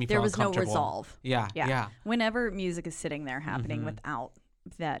 like it made me There feel was no uncomfortable. resolve. Yeah. Yeah. Whenever music is sitting there happening Mhm. without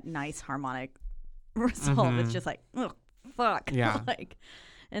that nice harmonic resolve, it's Mhm. just like, ugh, fuck. Yeah. Like,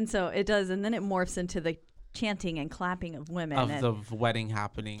 and so it does, and then it morphs into the chanting and clapping of women. Of and the wedding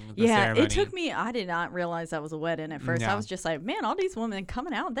happening. The yeah, ceremony. it took me. I did not realize that was a wedding at first. Yeah. I was just like, man, all these women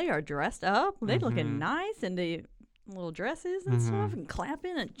coming out, they are dressed up, they looking Mhm. nice, and the little dresses and stuff, and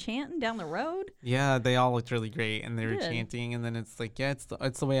clapping and chanting down the road. Yeah, they all looked really great, and they were Good. chanting, and then it's like, yeah,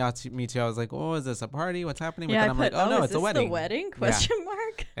 it's the way out to me too. I was like, oh, is this a party? What's happening? But Yeah, then I I'm put, like, oh no, is it's a this wedding. The wedding? Yeah. Question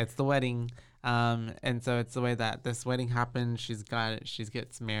mark. It's the wedding. And so it's the way that this wedding happened. She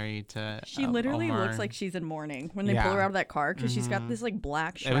gets married to. She literally Omar. looks like she's in mourning when they pull Yeah. her out of that car because she's got this like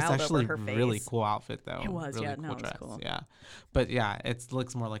black It was shroud actually over her face. really cool outfit though. It was, really yeah, cool no, it was dress. cool. Yeah, but yeah, it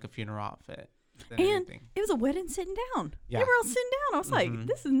looks more like a funeral outfit than And anything. it was a wedding sitting down. Yeah. They were all sitting down. I was like,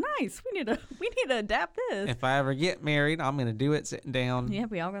 this is nice. We need to adapt this. If I ever get married, I'm gonna do it sitting down. Yeah,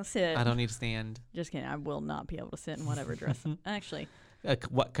 we all gonna sit. I don't need to stand. Just kidding. I will not be able to sit in whatever dress. Actually,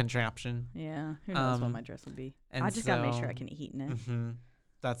 What contraption? yeah. Who knows what my dress will be? and I just gotta make sure so- I can eat in it Mm-hmm.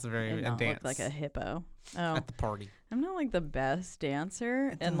 That's a very and a not dance look like a hippo. Oh, at the party. I'm not like the best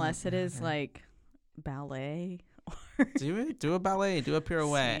dancer doesn't unless it is matter. like ballet or Do it. Do a ballet. Do a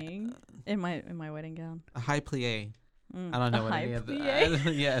pirouette. sing in my wedding gown. A high plie. Mm, I don't know a what high any of plie.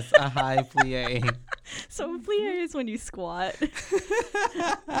 the. Yes, a high plie. So a plie is when you squat.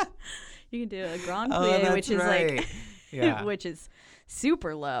 You can do a grand Oh, plie, that's which is right. like, Yeah. which is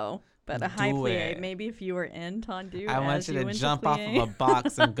super low. But a high Do plie, it. maybe if you were in tendu, I want as you to went jump off of plie. a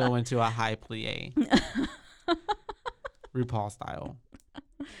box and go into a high plie. RuPaul style.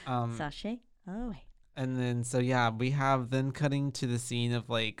 Sachet. Oh, wait. And then, so yeah, we have then cutting to the scene of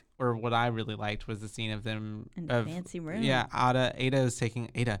like, or what I really liked was the scene of them. In the fancy room. Yeah, Ada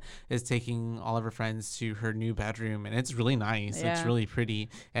is taking all of her friends to her new bedroom, and it's really nice. It's Yeah. really pretty.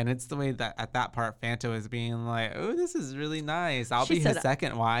 And it's the way that at that part, Fanto is being like, oh, this is really nice. I'll She be said- his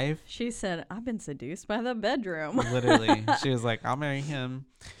second wife. She said, I've been seduced by the bedroom. Literally. She was like, I'll marry him.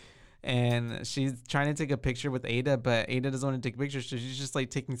 and she's trying to take a picture with Ada, but Ada doesn't want to take pictures, so she's just like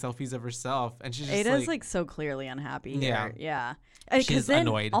taking selfies of herself, and she's just Ada's like so clearly unhappy here. Yeah. She's then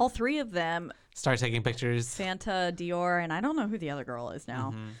annoyed. All three of them start taking pictures. Fanta, Dior, and I don't know who the other girl is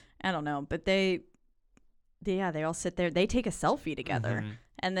now. I don't know, but they all sit there. They take a selfie together,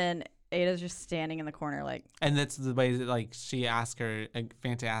 and then Ada's just standing in the corner, like. And that's the way that, like, she asked her, like,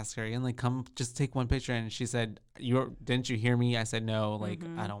 Fanta asked her, and like, come, just take one picture, and she said, "Didn't you hear me?" I said, "No." Like,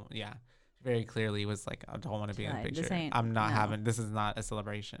 I don't. Yeah, very clearly was like, "I don't want to be in the picture. I'm not having. This is not a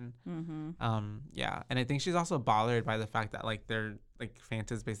celebration." Yeah, and I think she's also bothered by the fact that like they're like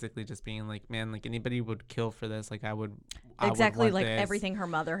Fanta's basically just being like, "Man, like anybody would kill for this. Like I would." Exactly, would like this. Everything her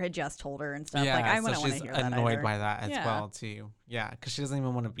mother had just told her and stuff. Yeah, like I wouldn't so want to hear that. She's annoyed either. by that as well too. Yeah, because she doesn't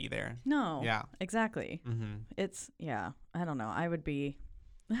even want to be there. No. Yeah. Exactly. It's I don't know. I would be.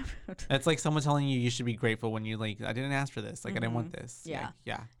 It's like someone telling you should be grateful when you like. I didn't ask for this. Like I didn't want this. Yeah. Like,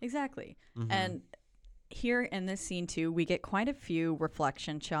 yeah. Exactly. And here in this scene too, we get quite a few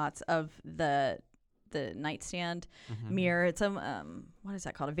reflection shots of the nightstand mirror. It's what is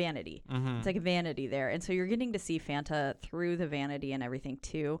that called? A vanity. It's like a vanity there, and so you're getting to see Fanta through the vanity and everything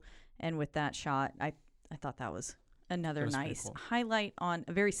too. And with that shot, I thought that was another nice highlight, on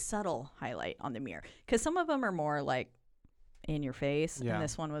a very subtle highlight on the mirror, because some of them are more like in your face, and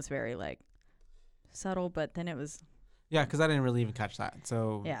this one was very like subtle, but then it was because I didn't really even catch that,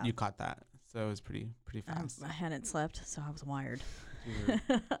 so you caught that, so it was pretty fast. I hadn't slept, so I was wired. You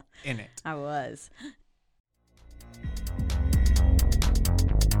were in it. I was.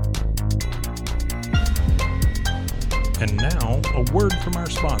 And now, a word from our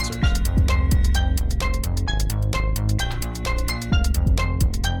sponsors.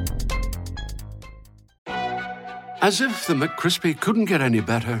 As if the McCrispy couldn't get any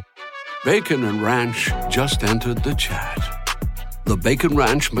better, Bacon and Ranch just entered the chat. The Bacon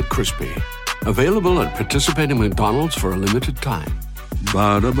Ranch McCrispy, available at participating McDonald's for a limited time.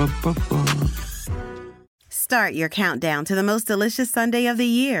 Ba-da-ba-ba-ba. Start your countdown to the most delicious Sunday of the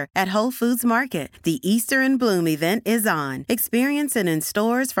year at Whole Foods Market. The Easter in Bloom event is on. Experience it in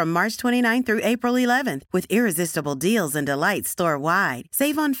stores from March 29th through April 11th with irresistible deals and delights store-wide.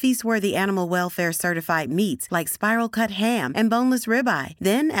 Save on feast-worthy animal welfare certified meats like spiral cut ham and boneless ribeye.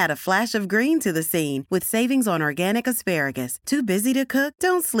 Then add a flash of green to the scene with savings on organic asparagus. Too busy to cook?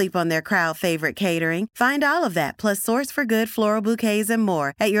 Don't sleep on their crowd favorite catering. Find all of that plus Source for Good floral bouquets and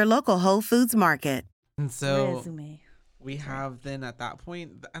more at your local Whole Foods Market. And so we have then at that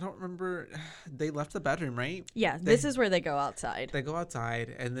point, I don't remember, they left the bedroom, right? Yeah, this is where they go outside. They go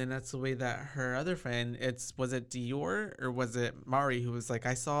outside, and then that's the way that her other friend, was it Dior or was it Mari who was like,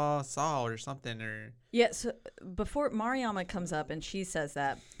 I saw Saul or something, or... Yeah, so before Mariama comes up and she says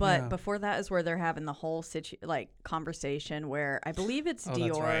that, but before that is where they're having the whole conversation where I believe it's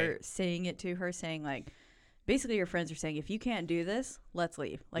Dior saying it to her, saying like, basically, your friends are saying, if you can't do this, let's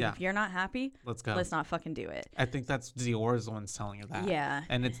leave. Like, if you're not happy, let's go. Let's not fucking do it. I think that's Dior's the one telling her that. Yeah.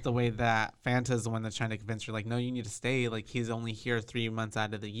 And it's the way that Fanta's the one that's trying to convince her, like, no, you need to stay. Like, he's only here 3 months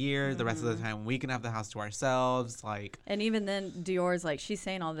out of the year. The rest of the time, we can have the house to ourselves. Like. And even then, Dior's like, she's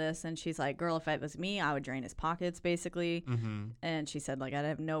saying all this, and she's like, girl, if it was me, I would drain his pockets, basically. And she said, like, I'd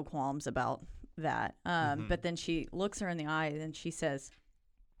have no qualms about that. But then she looks her in the eye, and she says,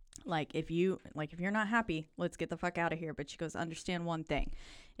 if you're not happy, let's get the fuck out of here. But she goes, understand one thing.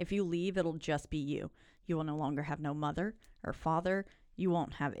 If you leave, it'll just be you. You will no longer have no mother or father. You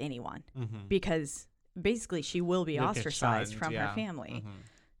won't have anyone. Because basically she will be ostracized from her family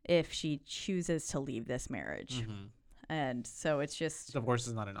if she chooses to leave this marriage. And so it's just divorce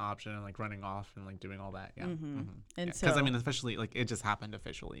is not an option, and like running off and like doing all that. And so, because I mean, especially like it just happened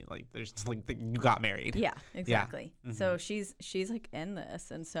officially. Like there's just, like you got married. Yeah, exactly. So she's like in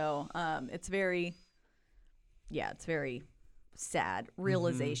this, and so it's very sad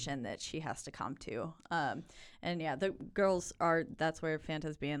realization that she has to come to. And the girls that's where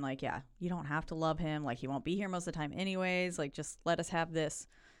Fanta's being like, yeah, you don't have to love him. Like he won't be here most of the time anyways. Like just let us have this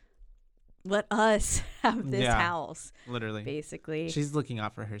house. Literally. Basically. She's looking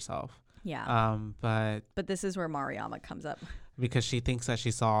out for herself. Yeah. But this is where Mariama comes up. Because she thinks that she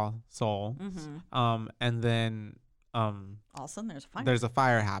saw Soul. And then all of a sudden there's a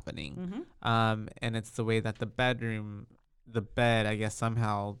fire happening. And it's the way that the bed, I guess,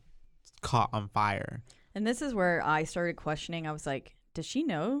 somehow caught on fire. And this is where I started questioning. I was like, does she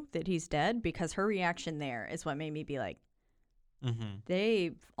know that he's dead? Because her reaction there is what made me be like,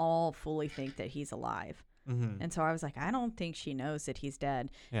 they all fully think that he's alive. And so I was like, I don't think she knows that he's dead.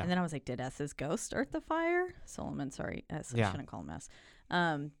 And then I was like, did S's ghost start the fire? Solomon, sorry. S, I shouldn't call him S.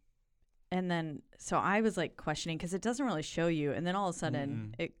 And then, so I was like questioning, because it doesn't really show you. And then all of a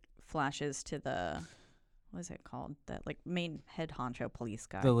sudden, flashes to the, what is it called? That like main head honcho police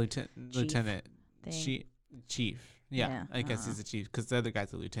guy. The lieutenant. thing. Chief. Yeah, I guess he's a chief because the other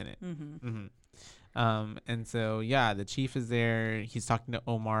guy's a lieutenant. And so the chief is there. He's talking to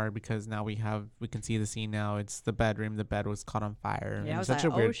Omar because now we can see the scene now. It's the bedroom. The bed was caught on fire. Yeah, I was such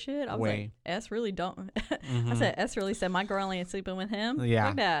like, a weird oh shit. I was way. like, S really don't. I said, S really said my girl ain't sleeping with him. Yeah,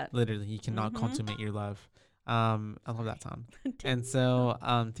 like that. literally, you cannot consummate your love. I love that song. And so,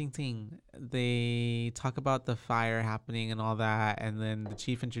 Ting Ting, they talk about the fire happening and all that, and then the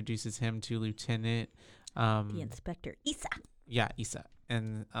chief introduces him to Lieutenant. The Inspector Issa. Yeah, Issa.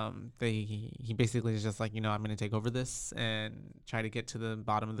 And he basically is just like, I'm going to take over this and try to get to the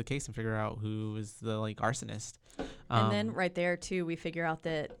bottom of the case and figure out who is the like arsonist. And then right there too, we figure out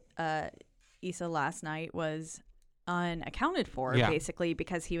that Issa last night was unaccounted for basically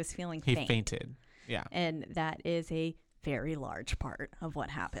because he was feeling he fainted. Yeah. And that is a very large part of what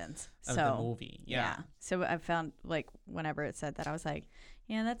happens. Of the movie. Yeah. So I found like whenever it said that, I was like,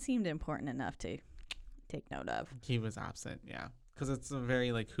 yeah, that seemed important enough to take note of. He was absent. Yeah. Because it's a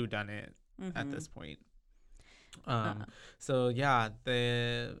very like whodunit at this point. So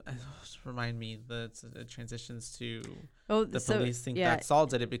remind me that it transitions to the police think that Saul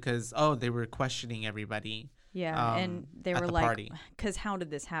did it because they were questioning everybody. Yeah, and they were like, because how did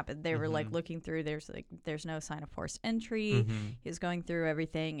this happen? They were like looking through. There's no sign of forced entry. He was going through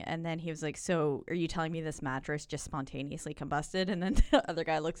everything, and then he was like, "So, are you telling me this mattress just spontaneously combusted?" And then the other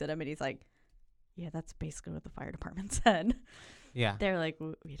guy looks at him and he's like, "Yeah, that's basically what the fire department said." Yeah, they're like,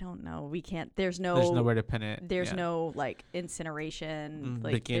 "We don't know. We can't. There's nowhere to pin it. There's no like incineration,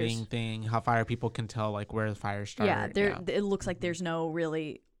 like beginning thing. How fire people can tell like where the fire started. Yeah, it looks like there's no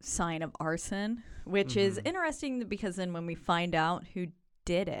really sign of arson, which is interesting because then when we find out who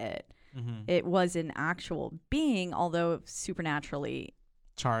did it, it was an actual being, although supernaturally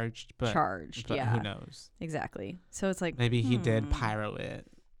charged. But yeah, who knows? Exactly. So it's like maybe he did pyro it.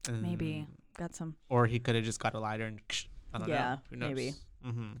 Maybe got some, or he could have just got a lighter and I don't know. Who knows? Maybe.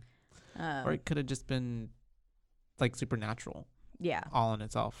 Or it could have just been like supernatural. Yeah, all in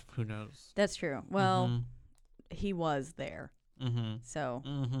itself. Who knows? That's true. Well, he was there. So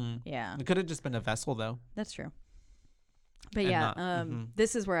yeah, it could have just been a vessel though. That's true. But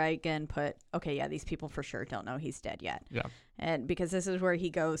this is where I again put these people for sure don't know he's dead yet. Yeah. And because this is where he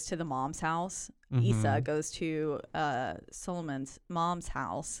goes to the mom's house. Issa goes to Solomon's mom's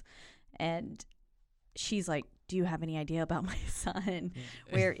house, and she's like, "Do you have any idea about my son?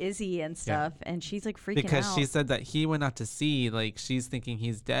 Where is he?" and stuff. And she's like freaking out. Because she said that he went out to sea, like she's thinking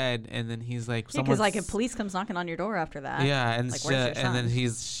he's dead, and then he's like, because like if police comes knocking on your door after that. Yeah, and like, and then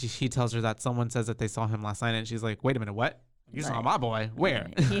he tells her that someone says that they saw him last night, and she's like, "Wait a minute, what? You saw my boy? Where?"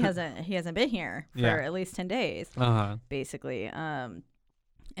 He hasn't been here for at least 10 days. Basically. And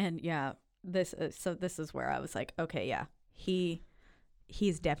this is where I was like, okay, yeah,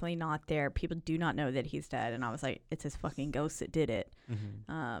 he's definitely not there. People do not know that he's dead. And I was like, it's his fucking ghost that did it.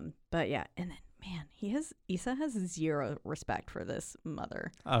 But yeah. And then, man, Issa has zero respect for this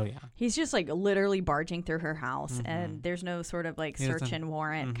mother. Oh yeah. He's just like literally barging through her house and there's no sort of like search and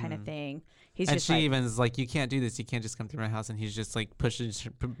warrant kind of thing. He's and just she like, even is like, "You can't do this. You can't just come through my house." And he's just like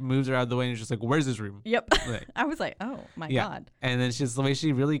moves her out of the way and he's just like, "Where's his room?" Yep. Like, I was like, oh my God. And then she's the way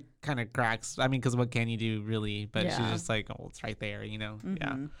she really kind of cracks. I mean, because what can you do really? But she's just like, "Oh, it's right there,"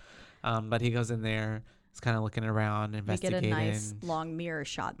 Yeah. But he goes in there. He's kind of looking around, investigating. We get a nice long mirror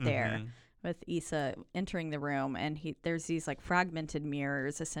shot there with Issa entering the room, and there's these like fragmented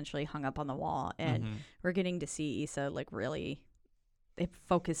mirrors essentially hung up on the wall, and we're getting to see Issa like really. It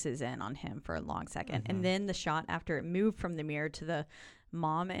focuses in on him for a long second, and then the shot after it moved from the mirror to the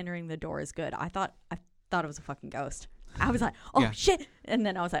mom entering the door is good. I thought it was a fucking ghost. I was like, oh shit, and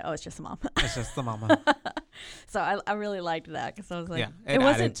then I was like, oh, it's just the mom. It's just the mama. So I really liked that because I was like, it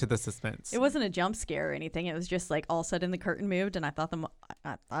wasn't added to the suspense. It wasn't a jump scare or anything. It was just like all of a sudden the curtain moved, and I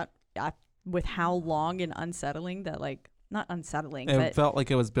thought with how long and unsettling that like. Not unsettling, it felt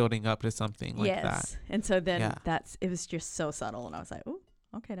like it was building up to something like that. And so then it was just so subtle, and I was like, oh,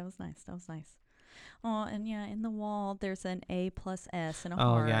 okay, that was nice. Oh, and in the wall there's an A+S and a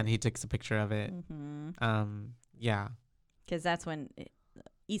heart. Oh yeah, and he takes a picture of it. Because that's when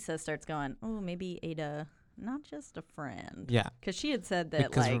Issa starts going, oh, maybe Ada, not just a friend. Yeah, because she had said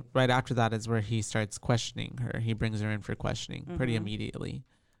that because right after that is where he starts questioning her. He brings her in for questioning pretty immediately.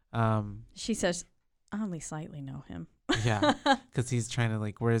 She says, I only slightly know him. Yeah, because he's trying to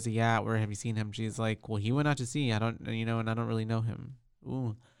like, where is he at? Where have you seen him? She's like, well, he went out to sea. I don't, and I don't really know him.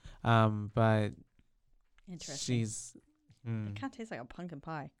 Ooh, but interesting. She's. It kind of tastes like a pumpkin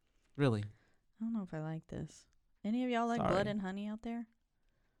pie. Really? I don't know if I like this. Any of y'all like blood and honey out there?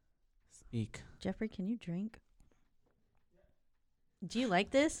 Speak. Jeffrey, can you drink? Do you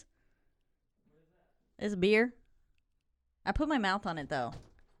like this? It's beer. I put my mouth on it though.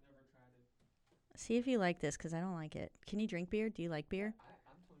 Never tried it. See if you like this, because I don't like it. Can you drink beer? Do you like beer?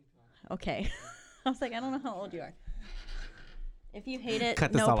 I'm 25. Okay. I was like, I don't know how old you are. If you hate it,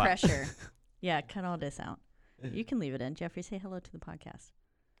 Cut this no all out. pressure. Yeah, cut all this out. You can leave it in. Jeffrey, say hello to the podcast.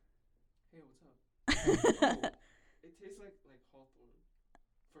 Hey, what's up? It tastes like Hawthorne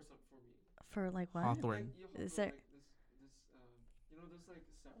for me. For like what? Hawthorne. Is there? Like you know those like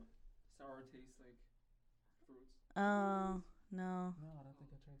sour taste like fruits. Oh no, No, I don't think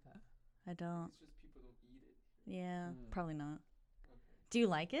I tried that. I don't. It's just people don't eat it. Yeah, probably not. Okay. Do you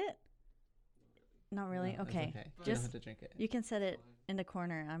like it? Not really. No, it's Okay. You don't Just have to drink it. you can set it in the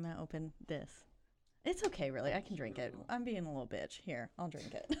corner. I'm gonna open this. It's okay, really. I can drink it. I'm being a little bitch. Here, I'll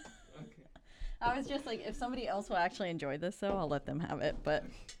drink it. Okay. I was just like, if somebody else will actually enjoy this, though, I'll let them have it. But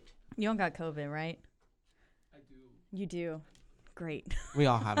you don't got COVID, right? I do. You do. Great. We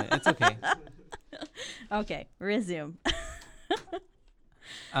all have it. It's okay. Okay, resume.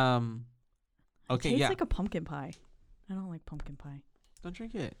 Okay, Tastes yeah. like a pumpkin pie. I don't like pumpkin pie. Don't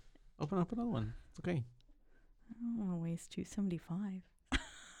drink it. Open up another one. It's okay. I don't want to waste $2.75.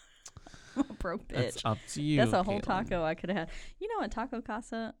 I'm a broke bitch. It's up to you. That's a whole Caitlin. taco I could have had. You know, at Taco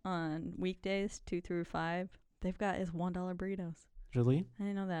Casa on weekdays 2 through 5, they've got is $1 burritos. Really? I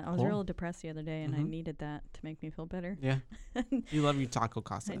didn't know that. I was Cool. real depressed the other day, and I Mhm. needed that to make me feel better. Yeah. You love your taco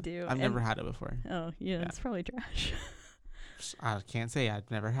casa. I do, I've and- never had it before. Oh, yeah, it's probably trash. I can't say I've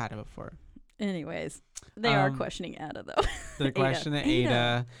never had it before. Anyways, they are Um, questioning Ada, though. They're questioning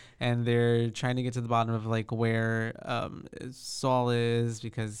Ada, and they're trying to get to the bottom of like where Saul is,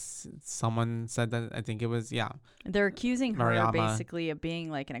 because someone said that, I think it was, They're accusing her Mariama. basically of being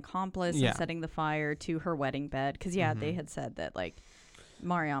like an accomplice Yeah. and setting the fire to her wedding bed. Because, yeah, they Mhm. had said that, like,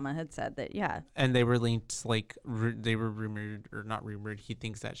 Mariama had said that, yeah. and they were linked, like they were rumored, or not rumored, he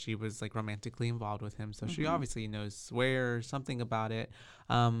thinks that she was like romantically involved with him, so she obviously knows where something about it,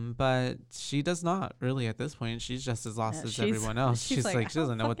 but she does not really at this point. She's just as lost as she's- everyone else. she's She's like, like, "I she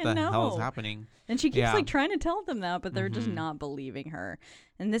doesn't don't know what the fucking hell is know." happening. And she keeps Yeah. like trying to tell them that, but they're just Mhm. not believing her.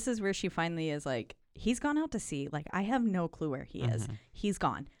 And this is where she finally is like, he's gone out to sea. Like, I have no clue where he is. Mhm. He's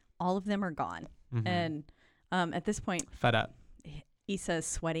gone. All of them are gone. Mhm. And at this point, Fed up. Issa is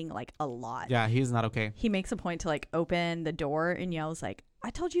sweating like a lot. Yeah, he's not okay. He makes a point to like open the door and yells like,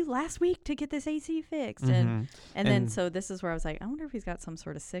 I told you last week to get this AC fixed. And then And- so this is where I was like, I wonder if he's got some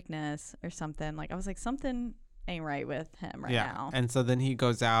sort of sickness or something. Like, I was like, something ain't right with him right now. And so then he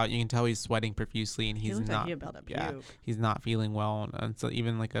goes out. You can tell he's sweating profusely, and He he's looks not. like he about to yeah, puke. he's not feeling well. And so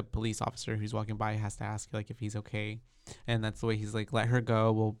even like a police officer who's walking by has to ask like if he's okay, and that's the way he's like, let her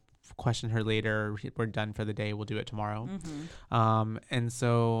go. We'll question her later. We're done for the day. We'll do it tomorrow. And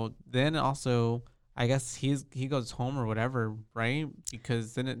so then also, I guess he goes home or whatever, right?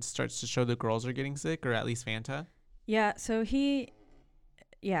 Because then it starts to show the girls are getting sick, or at least Fanta. Yeah, so he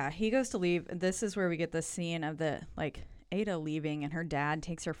goes to leave. This is where we get the scene of the like Ada leaving, and her dad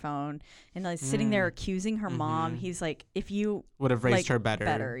takes her phone and like sitting there accusing her mom. He's like, if you Would have raised like, her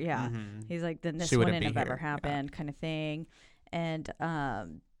better. yeah. Mhm. He's like, then this She wouldn't wouldn't be have ever here. Yeah. happened, kind of thing.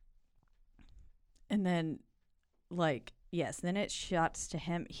 And then like, yes, then it shuts to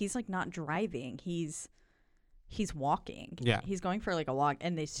him. He's like not driving. He's walking. Yeah. He's going for like a walk,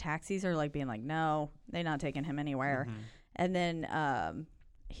 and these taxis are like being like, no, they're not taking him anywhere. And then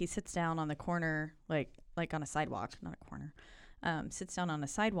he sits down on the corner, like on a sidewalk, not a corner. Sits down on a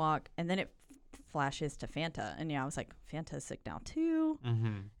sidewalk, and then it flashes to Fanta. And yeah, I was like, Fanta's sick now too.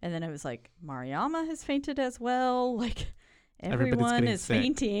 And then it was like, Mariama has fainted as well. Like, Everybody's everyone getting is sick.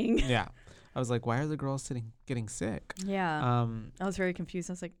 fainting. Yeah. I was like, why are the girls getting sick? Yeah. I was very confused.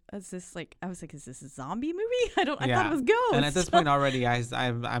 I was like, is this a zombie movie? I thought it was ghosts. And at this point already,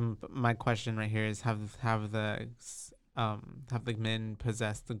 I'm my question right here is have the men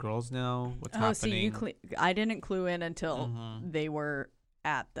possessed the girls now? What's happening? So I didn't clue in until they were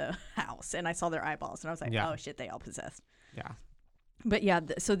at the house, and I saw their eyeballs, and I was like, oh shit, they all possessed. Yeah. But yeah,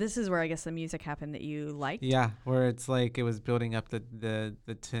 so this is where I guess the music happened that you liked. Yeah, where it's like it was building up the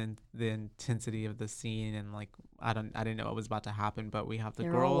intensity of the scene, and like I didn't know what was about to happen, but we have the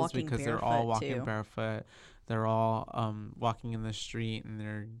They're all girls walking because they're all barefoot, walking too. barefoot. They're all walking in the street, and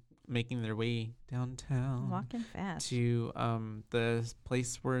they're making their way downtown, walking fast to the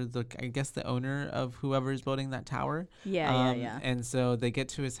place where I guess the owner of whoever is building that tower. Yeah. And so they get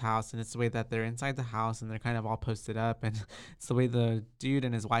to his house, and it's the way that they're inside the house, and they're kind of all posted up, and it's the way the dude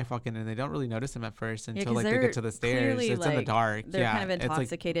and his wife walk in, and they don't really notice him at first until like they get to the stairs. It's in the dark. They're kind of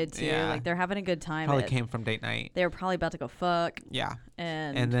intoxicated too. Like they're having a good time. Probably came from date night. They were probably about to go fuck. Yeah.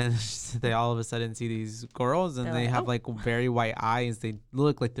 And then they all of a sudden see these girls, and they have like very white eyes. They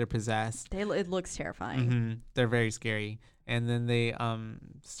look like they're possessed. It looks terrifying. Mm-hmm. They're very scary. And then they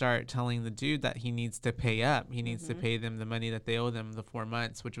start telling the dude that he needs to pay up. He needs to pay them the money that they owe them, the 4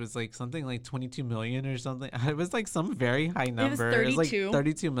 months, which was like something like 22 million or something. It was like some very high number. It was 32. It was like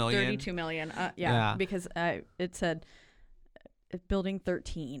 32 million. 32 million. Because it said Building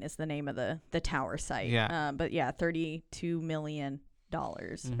 13 is the name of the tower site. Yeah. But yeah, $32 million.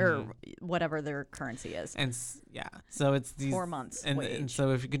 Or whatever their currency is, and so it's these 4 months and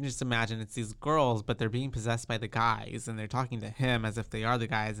so if you can just imagine, it's these girls, but they're being possessed by the guys, and they're talking to him as if they are the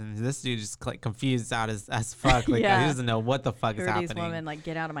guys, and this dude just like confused out as fuck, like he doesn't know what the fuck is happening. These women like,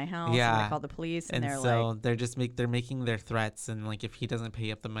 get out of my house, and they call the police, and they're so like, they're just they're making their threats, and like if he doesn't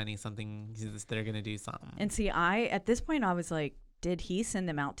pay up the money, they're gonna do something. And see, at this point I was like, did he send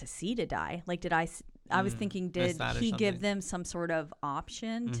them out to sea to die? Like, I was thinking, did he give them some sort of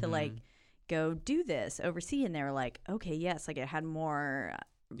option to like go do this overseas? And they were like, okay, yes, like it had more,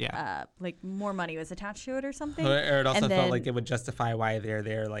 like more money was attached to it or something. Or it also felt like it would justify why they're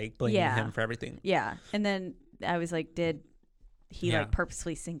there, like blaming him for everything. Yeah, and then I was like, did he like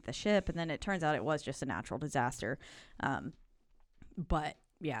purposely sink the ship? And then it turns out it was just a natural disaster. But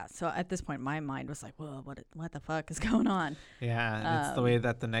yeah, so at this point, my mind was like, "Whoa, what the fuck is going on?" Yeah, and it's the way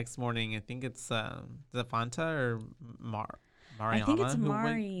that the next morning, I think it's Fanta or Mariama. I think it's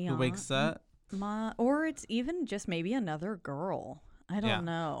Mariama who wakes up, or it's even just maybe another girl. I don't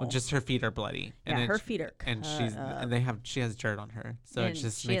know. Well, just her feet are bloody. And her feet are cut and she has dirt on her, so it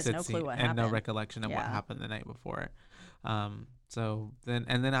just makes it seem, and no recollection of what happened the night before. So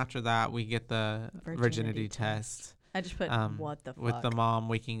then after that, we get the virginity test. I just put what the fuck? With the mom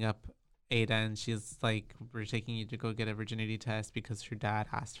waking up Ada, and she's like, we're taking you to go get a virginity test because her dad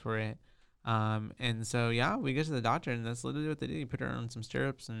asked for it. And so we get to the doctor, and that's literally what they did. You put her on some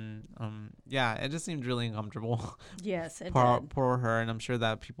stirrups, and it just seemed really uncomfortable. Yes, it did. Poor her, and I'm sure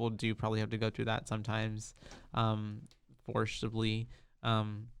that people do probably have to go through that sometimes, forcibly.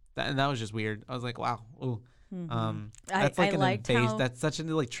 And that was just weird. I was like, wow, ooh. That's like that's such a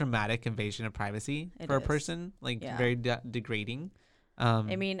like traumatic invasion of privacy for a person, like very degrading.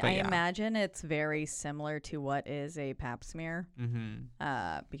 I mean, I imagine it's very similar to what is a pap smear,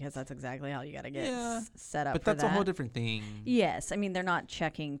 because that's exactly how you got to get set up. But that's a whole different thing. Yes, I mean, they're not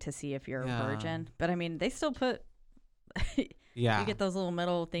checking to see if you're a virgin, but I mean, they still put. You get those little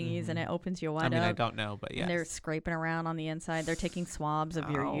metal thingies, and it opens you wide up. I mean, I don't know, but yes. And they're scraping around on the inside. They're taking swabs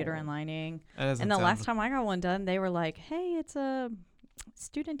of your uterine lining. And the last time I got one done, they were like, "Hey, it's a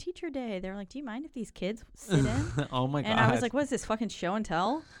student teacher day." They're like, "Do you mind if these kids sit in?" Oh my god! And I was like, "What is this, fucking show and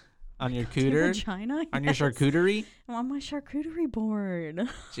tell?" On your cooter? Vagina? On your charcuterie? I'm on my charcuterie board.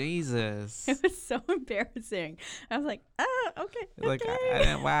 Jesus. It was so embarrassing. I was like, okay. Like, I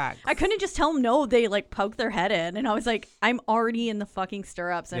didn't wax. I couldn't just tell them no. They like poked their head in. And I was like, I'm already in the fucking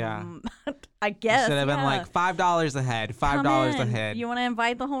stirrups. And I guess. Should have been like $5 a head. $5 a head. You want to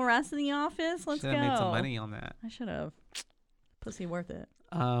invite the whole rest of the office? Let's go. Should have made some money on that. I should have. Pussy worth it.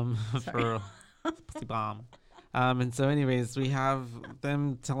 For pussy bomb. And so anyways, we have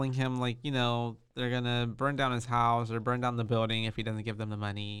them telling him, like, you know, they're going to burn down his house or burn down the building if he doesn't give them the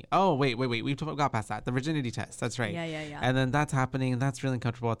money. Oh, wait. We got past that. The virginity test. That's right. Yeah. And then that's happening, and that's really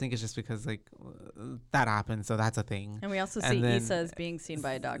uncomfortable. I think it's just because, like, that happened, so that's a thing. And we also see Issa as being seen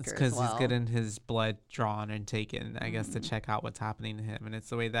by a doctor as well. Because he's getting his blood drawn and taken, I guess, to check out what's happening to him. And it's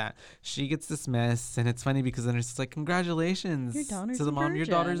the way that she gets dismissed, and it's funny because then it's like, congratulations to the mom. Your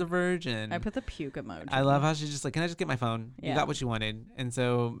daughter's a virgin. I put the puke emoji. I love how she's just like, can I just get my phone? You got what you wanted. And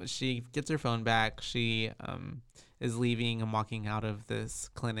so she gets her phone back. She is leaving and walking out of this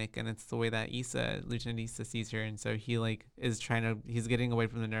clinic, and it's the way that Lieutenant Issa sees her, and so he like he's getting away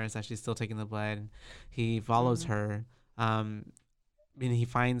from the nurse as she's still taking the blood, and he follows her, and he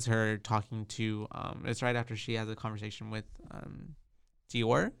finds her talking to it's right after she has a conversation with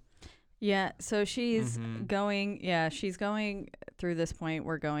Dior. Yeah, so she's going through this point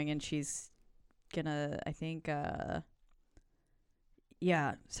we're going, and she's gonna, I think,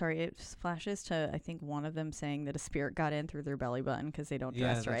 it flashes to, I think, one of them saying that a spirit got in through their belly button because they don't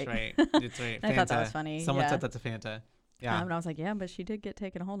dress right. Right. That's right. I thought that was funny. Someone said that to Fanta. Yeah. And I was like, yeah, but she did get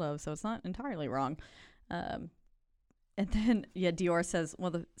taken a hold of, so it's not entirely wrong. And then, Dior says,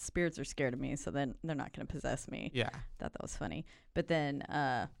 well, the spirits are scared of me, so then they're not going to possess me. Yeah. Thought that was funny. But then...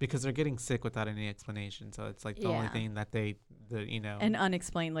 because they're getting sick without any explanation, so it's like the only thing that And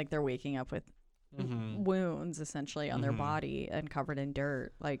unexplained, like they're waking up with wounds, essentially, on their body and covered in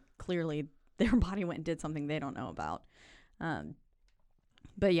dirt. Like, clearly, their body went and did something they don't know about.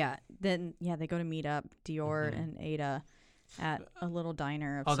 But then they go to meet up, Dior and Ada, at a little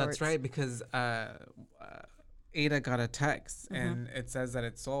diner of sorts. That's right, because... Ada got a text and it says that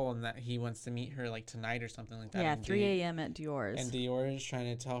it's Sol and that he wants to meet her like tonight or something like that. Yeah, 3 a.m. at Dior's. And Dior is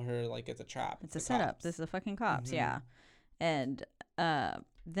trying to tell her like it's a trap. It's a setup. Cops. This is the fucking cops. Yeah. And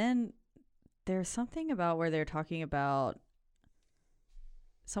then there's something about where they're talking about.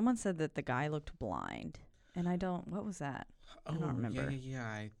 Someone said that the guy looked blind, and what was that? I don't remember. Yeah.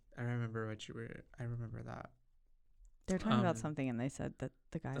 I remember I remember that. They're talking about something, and they said that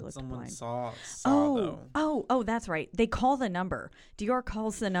the guy looked blind. Saw that's right. They call the number. Dior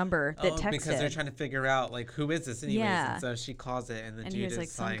calls the number that texted. Because they're trying to figure out, like, who is this anyways? Yeah. And so she calls it, and the dude is like... And he was like,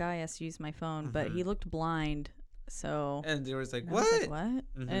 some guy has to use my phone, but he looked blind, so... And Dior's like, what? What?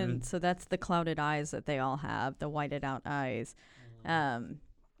 And so that's the clouded eyes that they all have, the whited out eyes.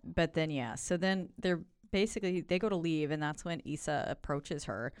 But then, so then they're... Basically, they go to leave, and that's when Issa approaches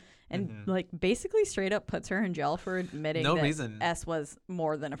her and, like, basically straight up puts her in jail for admitting that S was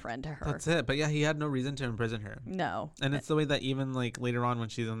more than a friend to her. That's it. But, he had no reason to imprison her. No. And it's the way that even, like, later on when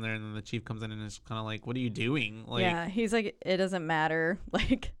she's in there and then the chief comes in and is kind of like, what are you doing? Like, yeah, he's like, it doesn't matter.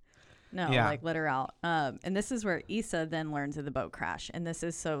 Like, no, like, let her out. And this is where Issa then learns of the boat crash. And this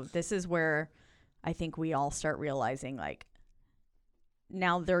is where I think we all start realizing, like,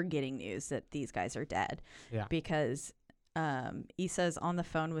 now they're getting news that these guys are dead. Yeah. Because Issa's on the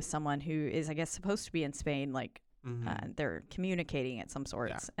phone with someone who is, I guess, supposed to be in Spain. Like, they're communicating at some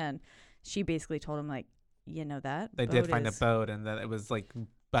sorts. Yeah. And she basically told him, like, you know that they did find a boat and that it was, like,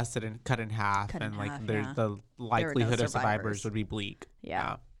 busted and cut in half. The likelihood of survivors would be bleak.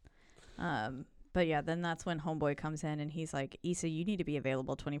 Yeah. But then that's when Homeboy comes in and he's like, Issa, you need to be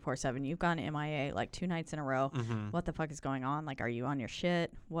available 24/7. You've gone MIA like 2 nights in a row. What the fuck is going on? Like, are you on your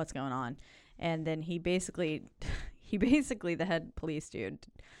shit? What's going on? And then he basically, the head police dude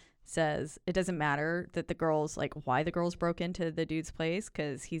says it doesn't matter that the girls, like, why the girls broke into the dude's place,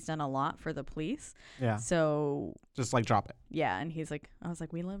 because he's done a lot for the police. Yeah. So just, like, drop it. Yeah. And he's like, I was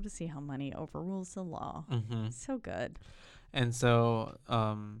like, we love to see how money overrules the law. So good. And so,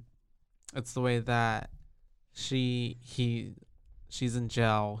 it's the way that she's in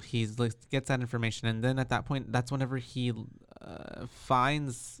jail. He's gets that information, and then at that point, that's whenever he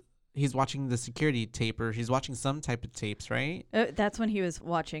he's watching the security tape, or he's watching some type of tapes, right? That's when he was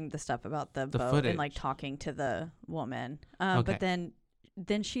watching the stuff about the boat footage. And like talking to the woman. Okay. But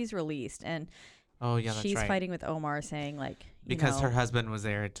then she's released, and she's fighting with Omar, saying like, because her husband was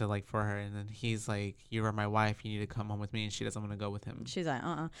there to like for her, and then he's like, you are my wife, you need to come home with me, and she doesn't want to go with him. She's like,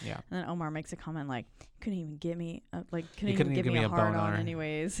 yeah. And then Omar makes a comment like, couldn't even get me couldn't even give me a hard on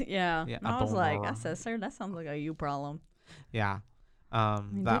anyways. Yeah. And I was like, I said, sir, that sounds like a you problem. Yeah.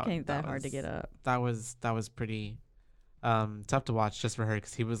 That ain't that hard to get up. That was pretty tough to watch just for her,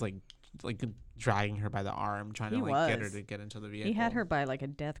 because he was like dragging her by the arm, trying to like get her to get into the vehicle. He had her by like a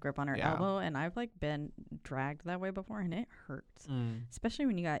death grip on her elbow, and I've like been dragged that way before, and it hurts, especially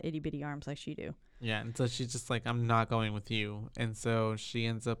when you got itty bitty arms like she do. Yeah, and so she's just like, I'm not going with you, and so she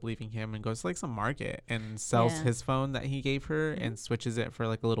ends up leaving him and goes to like some market and sells his phone that he gave her and switches it for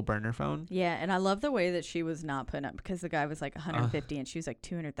like a little burner phone. Yeah, and I love the way that she was not putting up, because the guy was like 150 and she was like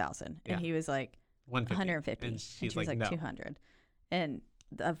 200,000, and he was like 150, and she was like no. 200, and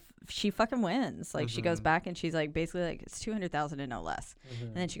she fucking wins. Like she goes back and she's like, basically like, it's 200,000 and no less.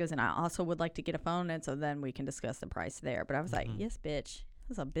 And then she goes, and I also would like to get a phone, and so then we can discuss the price there. But I was like, yes, bitch,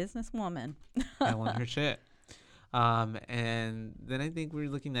 this is a businesswoman. I want her shit. And then I think we're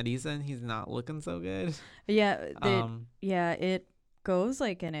looking at Issa, and he's not looking so good. Yeah. It goes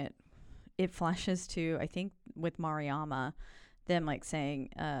like, and it flashes to, I think with Mariama, them like saying,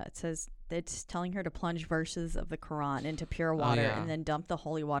 it says, it's telling her to plunge verses of the Quran into pure water and then dump the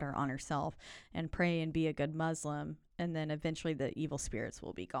holy water on herself and pray and be a good Muslim, and then eventually the evil spirits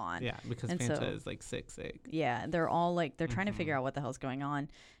will be gone. Yeah, because Fanta is like sick. Yeah, they're all like, they're trying to figure out what the hell's going on,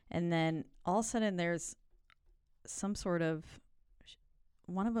 and then all of a sudden there's some sort of,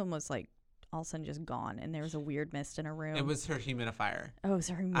 one of them was like all of a sudden just gone, and there was a weird mist in a room. It was her humidifier. Oh, it was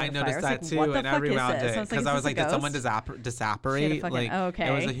her humidifier. I noticed that too, and I rewound it because I was like, did someone disapparate? Like, okay.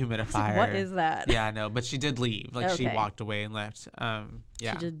 It was a humidifier. Like, what is that? Yeah, I know, but she did leave. Like, she walked away and left. Yeah.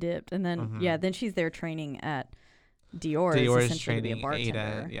 She just dipped, and then then she's there training at Dior is Dior's essentially to be a training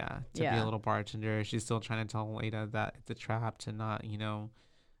bartender. Ada, to be a little bartender. She's still trying to tell Ada that it's a trap to not,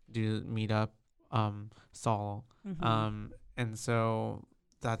 meet up Saul. And so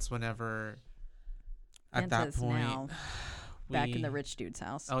that's whenever at that Fanta's point now back in the rich dude's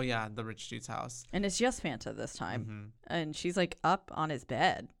house. Oh yeah, the rich dude's house. And it's just Fanta this time. And she's like up on his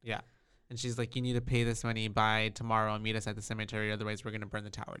bed. Yeah. And she's like, you need to pay this money by tomorrow and meet us at the cemetery. Otherwise, we're going to burn the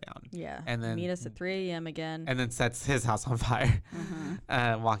tower down. Yeah. And then meet us at 3 a.m. again. And then sets his house on fire,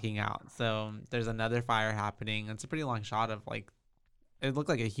 walking out. So there's another fire happening. It's a pretty long shot of it looked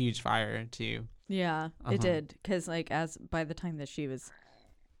like a huge fire too. Yeah, it did. Because by the time that she was,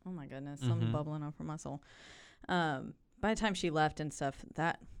 oh my goodness, something bubbling up her muscle. By the time she left and stuff,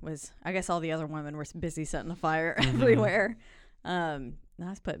 that was, I guess all the other women were busy setting a fire everywhere.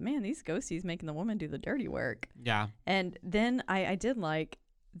 But man, these ghosties making the woman do the dirty work. Yeah. And then I did like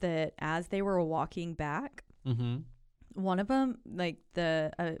that as they were walking back, one of them,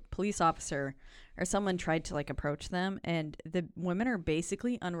 the police officer or someone tried to approach them, and the women are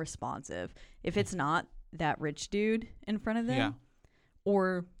basically unresponsive. If it's not that rich dude in front of them,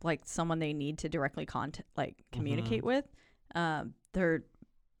 or someone they need to directly communicate with, they're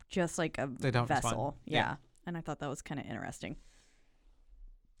just like a vessel. Respond. Yeah. And I thought that was kind of interesting.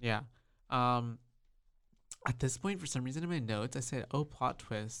 Yeah. At this point, for some reason in my notes, I said, "Oh, plot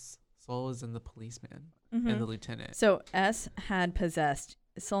twist: Saul is in the policeman and the lieutenant." So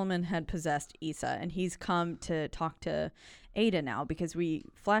Solomon had possessed Issa, and he's come to talk to Ada now because we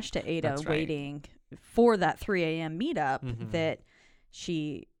flashed to Ada waiting for that 3 a.m. meetup that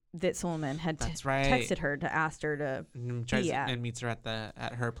Solomon had texted her to ask her to be at. And meets her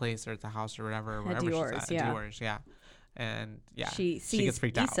at her place or at the house or wherever Dior's, she's at. Dior's, yeah. And she gets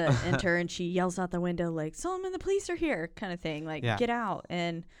freaked out. Issa enter and she yells out the window Solomon, the police are here, kind of thing, get out.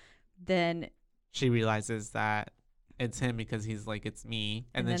 And then she realizes that it's him because he's it's me.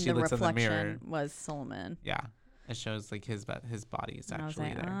 And then she looks in the mirror. Was Solomon. Yeah. It shows his body is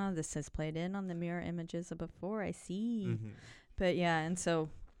actually there. Oh, this is played in on the mirror images of before. I see. But yeah, and so,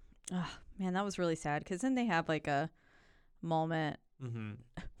 man, that was really sad because then they have a moment. One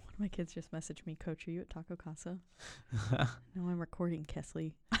of my kids just messaged me, "Coach, are you at Taco Casa?" No, I'm recording,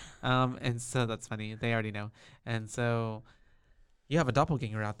 Kesley. And so that's funny. They already know. And so you have a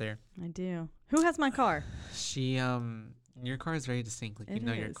doppelganger out there. I do. Who has my car? Your car is very distinct. It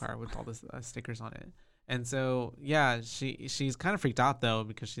your is. car with all the stickers on it. And so, yeah, she's kind of freaked out though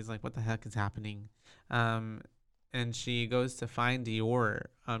because she's like, what the heck is happening? And she goes to find Dior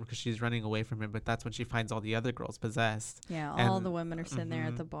because she's running away from him. But that's when she finds all the other girls possessed. Yeah, all the women are sitting there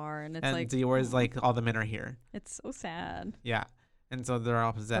at the bar. And it's Dior is all the men are here. It's so sad. Yeah. And so they're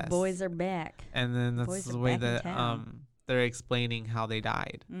all possessed. The boys are back. And then that's the way that they're explaining how they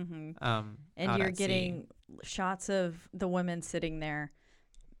died. And you're getting shots of the women sitting there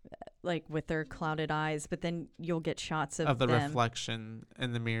with their clouded eyes, but then you'll get shots of the them. reflection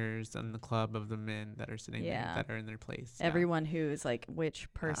in the mirrors and the club of the men that are sitting there, that are in their place. Everyone who's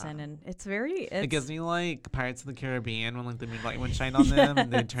which person, and it's very. It gives me Pirates of the Caribbean when the moonlight would shine on them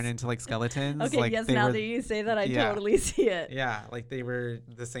and they turn into skeletons. Okay, yes. Now that you say that, I totally see it. Yeah, they were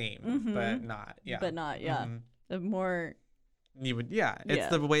the same, but not. Yeah, but not. Yeah, the more. You would, it's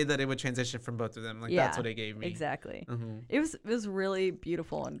the way that it would transition from both of them. That's what it gave me. Exactly. It was really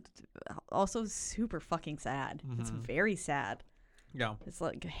beautiful and also super fucking sad. It's very sad. Yeah. It's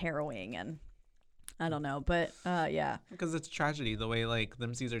harrowing and I don't know, but yeah. Because it's tragedy. The way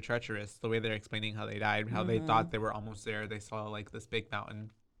them seas are treacherous. The way they're explaining how they died, how they thought they were almost there. They saw this big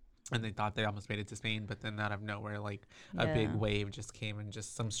mountain, and they thought they almost made it to Spain. But then out of nowhere, a big wave just came and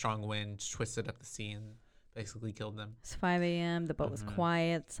just some strong wind twisted up the sea and basically killed them. It's 5 a.m. The boat was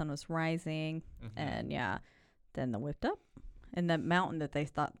quiet. The sun was rising. And then the whipped up. And the mountain that they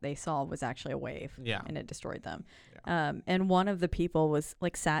thought they saw was actually a wave. Yeah. And it destroyed them. Yeah. And one of the people was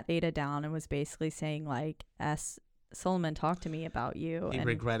sat Ada down and was basically saying Solomon talked to me about you. He and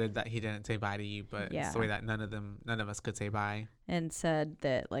regretted that he didn't say bye to you, but it's the way that none of us could say bye. And said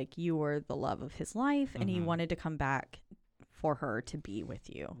that you were the love of his life and he wanted to come back for her to be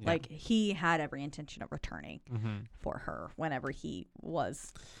with you. Yeah. He had every intention of returning for her whenever he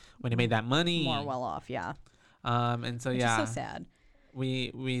was when he made that money more well off. Yeah. And so Which is so sad.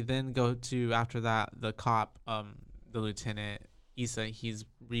 We then go to, after that, the cop, the lieutenant Issa, he's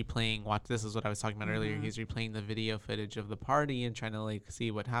replaying. This is what I was talking about earlier. He's replaying the video footage of the party and trying to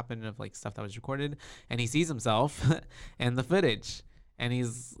see what happened of stuff that was recorded, and he sees himself in the footage. And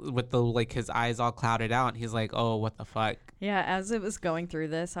he's with the his eyes all clouded out. And he's like, "Oh, what the fuck?" Yeah, as it was going through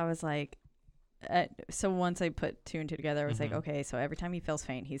this, I was like, so once I put 2 and 2 together, I was like, okay, so every time he feels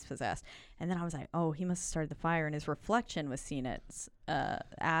faint, he's possessed. And then I was like, oh, he must have started the fire, and his reflection was seen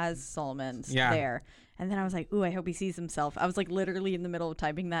as Solomon's there. And then I was like, ooh, I hope he sees himself. I was like literally in the middle of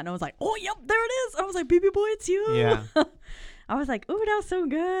typing that, and I was like, oh, yep, there it is. I was like, baby boy, it's you. Yeah. I was like, ooh, that was so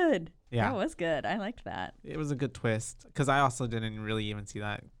good. Yeah. That was good. I liked that. It was a good twist because I also didn't really even see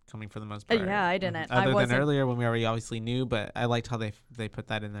that coming for the most part. Yeah, I didn't. Other than earlier when we already obviously knew, but I liked how they put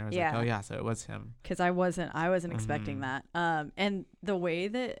that in there. I was like, oh yeah, so it was him. Because I wasn't expecting that. And the way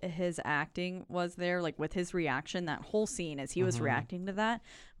that his acting was there, like with his reaction, that whole scene as he was reacting to that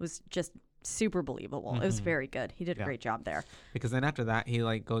was just super believable. It was very good. He did a great job there. Because then after that, he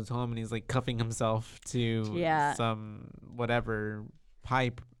like goes home and he's like cuffing himself to some whatever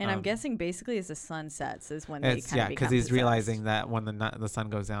pipe, and I'm guessing basically as the sun sets is when they kind of because he's realizing that when the sun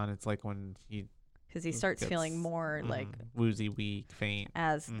goes down, it's like when he starts feeling more like woozy, weak, faint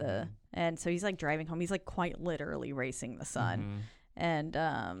as and so he's like driving home. He's like quite literally racing the sun, and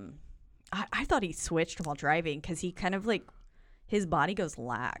I thought he switched while driving because he kind of like his body goes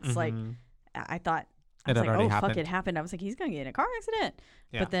lax. Like I thought. I was like, oh, fuck, it happened. I was like, he's going to get in a car accident.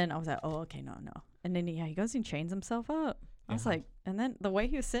 Yeah. But then I was like, oh, okay, no. And then, he goes and chains himself up. I was like, and then the way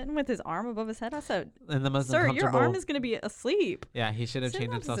he was sitting with his arm above his head, I said, sir, your arm is going to be asleep. Yeah, he should have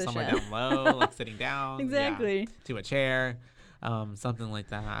chained himself somewhere down low, like sitting down. Exactly. To a chair, something like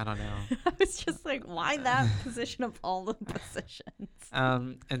that. I don't know. I was just like, why that position of all the positions?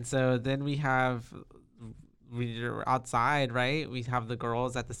 And so then we're outside, right? We have the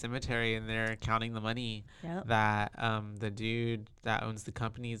girls at the cemetery and they're counting the money that the dude that owns the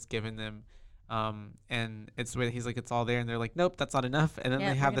company is giving them. And it's where he's like, it's all there, and they're like, nope, that's not enough. And then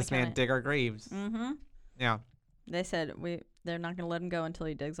they have this man dig our graves. Yeah. They said they're not going to let him go until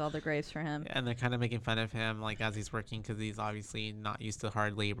he digs all the graves for him. And they're kind of making fun of him, like as he's working, because he's obviously not used to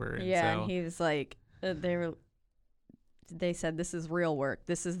hard labor. And and he was like, they said, this is real work.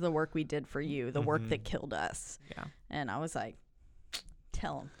 This is the work we did for you, the work that killed us. Yeah. And I was like,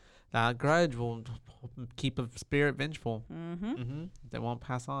 tell him. That grudge will keep a spirit vengeful. They won't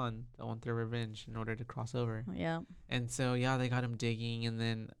pass on. They want their revenge in order to cross over. Yeah. And so, they got him digging. And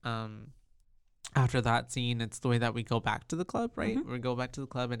then after that scene, it's the way that we go back to the club, right? We go back to the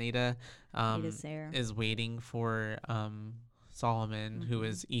club, and Ada is waiting for Solomon, who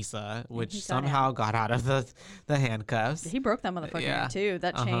is Issa, which somehow got out of the handcuffs. He broke that motherfucker too.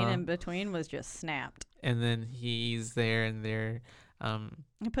 That chain in between was just snapped. And then he's there, and they're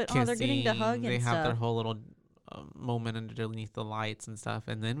they're getting to hug and they have their whole little moment underneath the lights and stuff,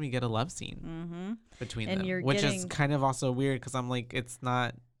 and then we get a love scene between them, which is kind of also weird because I'm like, it's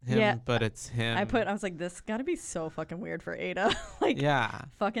not him, but it's him. I was like, this gotta be so fucking weird for Ada. Like,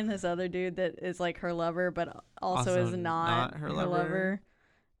 fucking this other dude that is like her lover, but also is not her lover.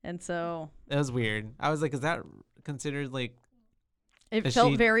 And so it was weird. I was like, is that considered like? It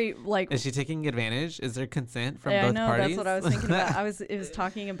felt very like. Is she taking advantage? Is there consent from both parties? That's what I was thinking about. It was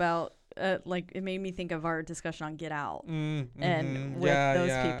talking about like, it made me think of our discussion on Get Out and with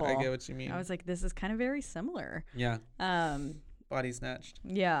those people. I get what you mean. I was like, this is kind of very similar. Yeah. Body snatched.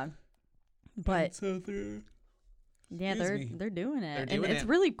 Yeah. But they're doing it. It's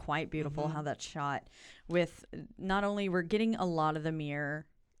really quite beautiful how that's shot, with not only we're getting a lot of the mirror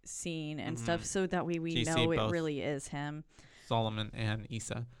scene and stuff, so that we know it really is him. Solomon and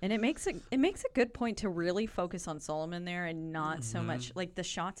Issa. And it makes a good point to really focus on Solomon there and not so much like the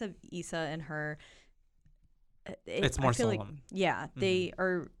shots of Issa and her. It's more Solomon. Like, they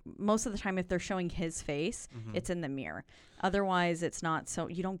are most of the time, if they're showing his face, it's in the mirror. Otherwise, it's not. So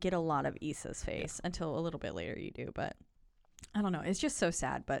you don't get a lot of Issa's face until a little bit later you do. But I don't know. It's just so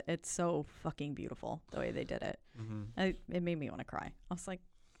sad, but it's so fucking beautiful the way they did it. It made me want to cry. I was like,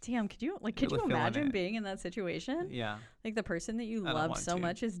 damn, could you imagine being in that situation? Yeah. Like the person that you love so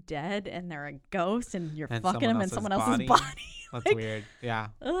much is dead and they're a ghost and you're fucking them in someone else's body. That's like, weird. Yeah.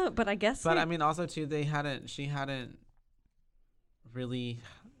 But I guess. But I mean, also too, she hadn't really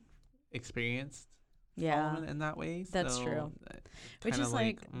experienced Solomon in that way. That's true. Which is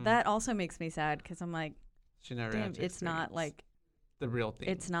like that also makes me sad because I'm like, she never. Damn, it's not like the real thing.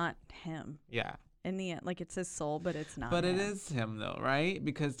 It's not him. Yeah. In the end, like, it's his soul, but it's not. But him. It is him, though, right?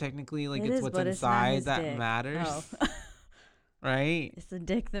 Because technically, like, it's what's inside that matters. Oh. Right? It's the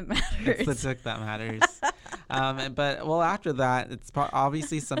dick that matters. It's the dick that matters. But after that, it's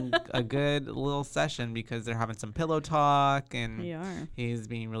obviously a good little session because they're having some pillow talk, and he's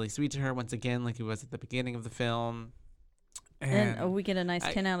being really sweet to her once again, like he was at the beginning of the film. And we get a nice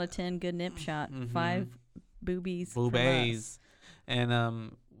 10 out of 10 good nip shot. 5 boobies.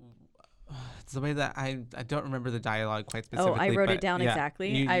 And It's the way that I don't remember the dialogue quite specifically. Oh, I wrote it down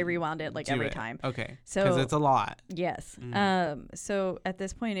exactly. I rewound it like every time. Okay. So because it's a lot. Yes. So at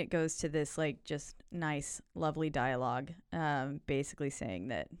this point, it goes to this like just nice, lovely dialogue, basically saying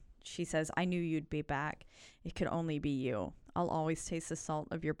that she says, "I knew you'd be back. It could only be you. I'll always taste the salt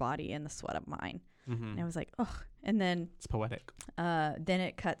of your body and the sweat of mine." And I was like, "Oh." And then it's poetic. Then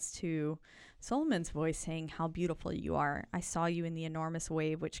it cuts to Solomon's voice saying, "How beautiful you are. I saw you in the enormous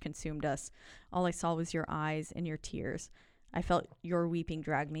wave which consumed us. All I saw was your eyes and your tears. I felt your weeping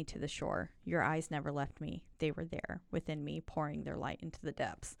drag me to the shore. Your eyes never left me. They were there within me, pouring their light into the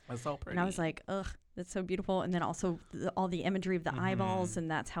depths." That's so pretty. And I was like, ugh, that's so beautiful. And then also all the imagery of the eyeballs,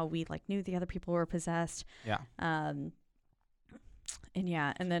 and that's how we like knew the other people were possessed. Yeah. And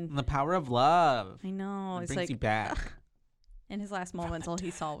yeah, and then the power of love. I know. It It's brings like you back. ugh. In his last moments, all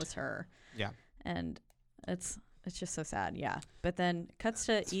he saw was her. Yeah. And it's just so sad. Yeah. But then cuts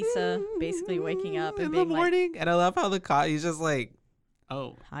to Issa basically waking up and in being the morning, and I love how he's just like,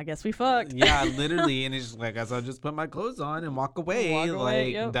 "Oh, I guess we fucked." Yeah, literally, and he's just like, "I guess I'll just put my clothes on and walk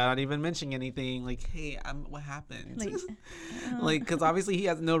away." Yep. Not even mentioning anything. Like, "Hey, what happened?" Like, because obviously he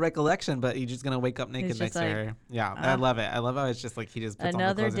has no recollection, but he's just gonna wake up naked next to her. Yeah, I love it. I love how it's just like he just puts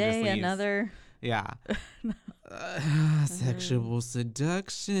another on the clothes day, and just leaves. another. Yeah. Sexual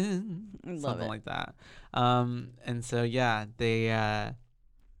seduction. Something like that. And so yeah, they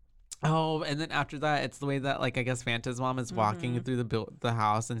and then after that, it's the way that like I guess Fanta's mom is walking through the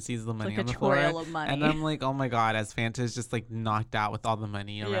house and sees the money like on the a floor, trail of money. and I'm like, oh my god, as Fanta's just like knocked out with all the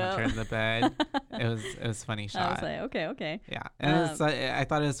money around her in the bed. It was funny shot. I was like, okay. Yeah, and I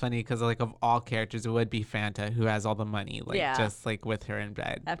thought it was funny because like of all characters, it would be Fanta who has all the money, like just like with her in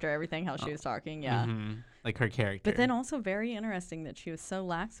bed After everything, how she was talking, like her character. But then also very interesting that she was so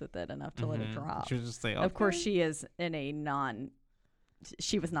lax with it enough to let it drop. She was just like, of course, she is in a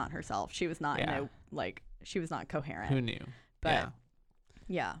she was not herself. She was not she was not coherent. Who knew? But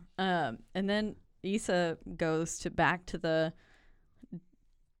yeah. And then Issa goes back to the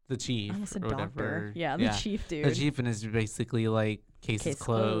chief almost a or doctor. whatever. Yeah, the chief dude. The chief, and is basically like case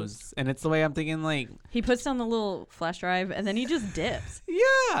closed. And it's the way I'm thinking, like he puts down the little flash drive and then he just dips.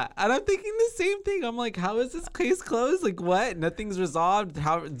 Yeah, and I'm thinking the same thing. I'm like, how is this case closed? Like, what? Nothing's resolved.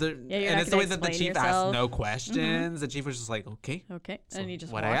 And it's the way that the chief asked no questions. The chief was just like, okay, so and he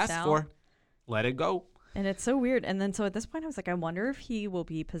just what walks I asked out. for, let it go. And it's so weird. And then so at this point, I was like, I wonder if he will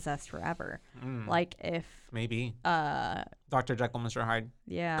be possessed forever. Like if maybe Dr. Jekyll, Mr. Hyde.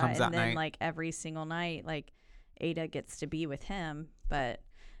 Yeah, comes and that then night. like every single night, like Ada gets to be with him, but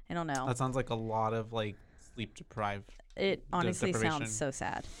I don't know. That sounds like a lot of like sleep deprived. It honestly sounds so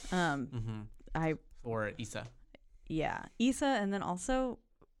sad. Or Issa. Yeah, Issa, and then also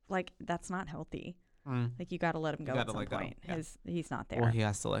like that's not healthy. Like you got to let him go at some point. He's not there. Well, he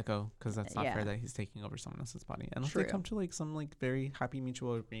has to let go because that's not fair that he's taking over someone else's body. Unless they come to like some like very happy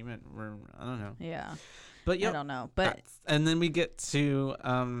mutual agreement where I don't know. Yeah. But yeah, I don't know. But and then we get to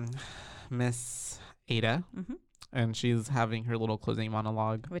Miss Ada, and she's having her little closing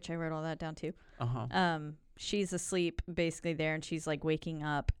monologue, which I wrote all that down too. Uh-huh. She's asleep basically there, and she's like waking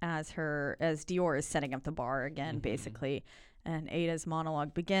up as Dior is setting up the bar again, basically. And Ada's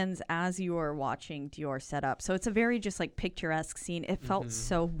monologue begins as you are watching Dior set up. So it's a very just like picturesque scene. It felt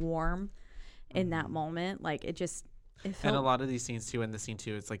so warm in that moment. Like it felt, and a lot of these scenes too, in the scene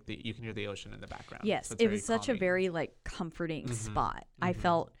too, it's like you can hear the ocean in the background. Yes, so it was such a very like comforting spot. I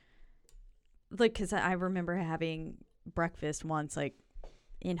felt like, because I remember having breakfast once like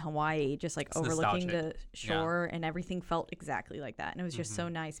in Hawaii, just like overlooking the shore, and everything felt exactly like that. And it was just so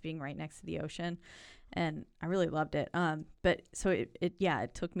nice being right next to the ocean. And I really loved it. But so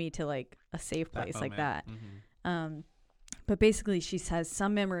it took me to like a safe place like that. But basically she says,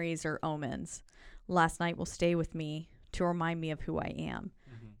 some memories are omens. Last night will stay with me to remind me of who I am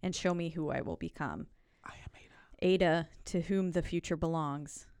and show me who I will become. I am Ada. Ada, to whom the future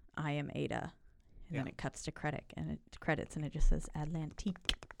belongs. I am Ada. And then it cuts to credits and it just says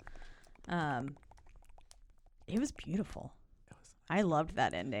Atlantique. It was beautiful. I loved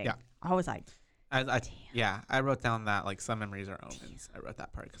that ending. Yeah. I was like, I wrote down that like some memories are omens. I wrote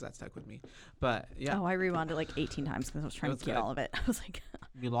that part because that stuck with me. But yeah. Oh, I rewound it like 18 times because I was trying to get all of it. I was like,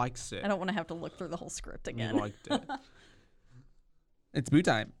 you liked it. I don't want to have to look through the whole script again. You liked it. It's boo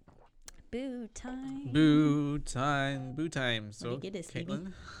time. Boo time. Boo time. Boo time. So, get this,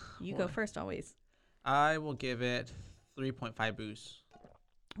 Caitlin, you go first always. I will give it 3.5 boos.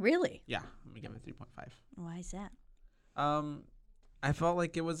 Really? Yeah, let me give it 3.5. Why is that? I felt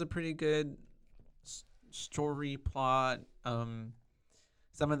like it was a pretty good story plot. Some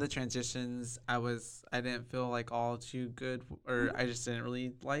some of the transitions I didn't feel like all too good, or I just didn't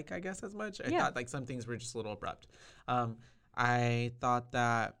really like, I guess, as much. I thought like some things were just a little abrupt. I thought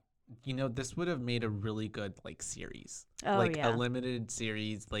that, this would have made a really good like series, a limited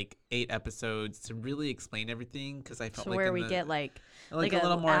series, like 8 episodes to really explain everything. Because I felt like where we get like a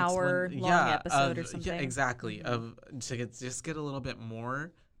little more hour long episode or something. Yeah, exactly. To get a little bit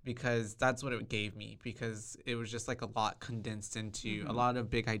more, because that's what it gave me, because it was just like a lot condensed into a lot of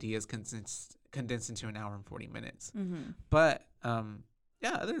big ideas condensed into an hour and 40 minutes. But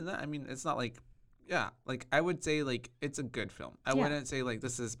other than that, I mean, it's not like. Yeah, like I would say like it's a good film. I wouldn't say like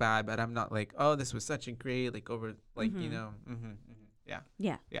this is bad, but I'm not like, oh, this was such a great like over like yeah.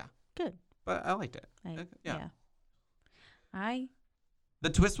 Good. But I liked it. The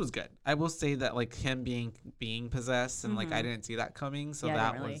twist was good. I will say that like him being possessed and like I didn't see that coming, so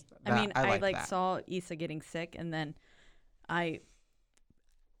that was. I saw Issa getting sick, and then I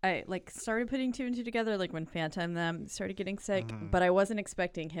like started putting 2 and 2 together, like when Phantom them started getting sick, but I wasn't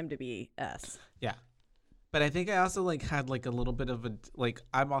expecting him to be S. Yeah. But I think I also like had like a little bit of a like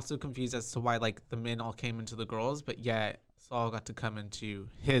I'm also confused as to why like the men all came into the girls, but yet Saul got to come into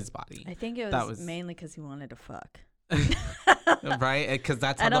his body. I think it was mainly because he wanted to fuck. Right? Because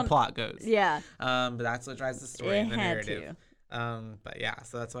that's how the plot goes. Yeah. But that's what drives the story and the narrative. But yeah,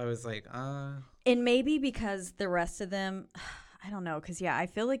 so that's why I was like, And maybe because the rest of them, I don't know, because I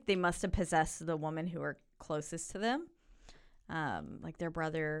feel like they must have possessed the woman who are closest to them. Like their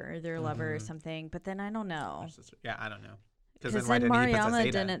brother or their lover or something, but then I don't know. Yeah, I don't know. Because then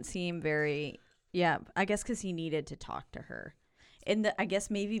Mariama didn't seem very. Yeah, I guess because he needed to talk to her, and I guess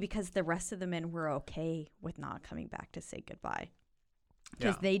maybe because the rest of the men were okay with not coming back to say goodbye,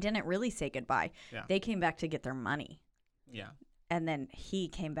 because they didn't really say goodbye. Yeah. They came back to get their money. Yeah, and then he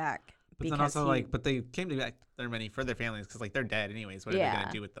came back. But then also but they came to get their money for their families because like they're dead anyways. What are they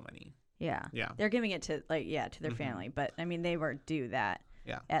gonna do with the money? Yeah. They're giving it to to their family, but I mean they were due that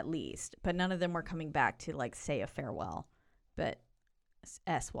at least. But none of them were coming back to like say a farewell. But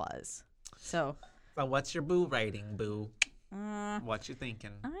S was. So what's your boo rating, boo? What you thinking?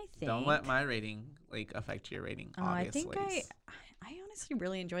 I think don't let my rating like affect your rating, obviously. I think I honestly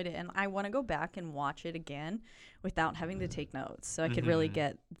really enjoyed it, and I want to go back and watch it again without having to take notes, so I could really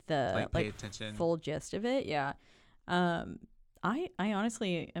get the pay attention. Full gist of it. Yeah. I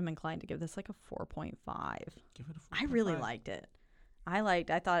honestly am inclined to give this like a 4.5. Give it a 4.5. I really liked it.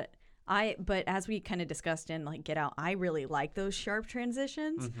 But as we kind of discussed in like Get Out, I really like those sharp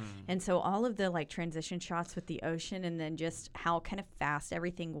transitions. And so all of the like transition shots with the ocean and then just how kind of fast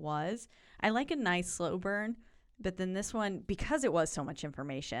everything was. I like a nice slow burn, but then this one, because it was so much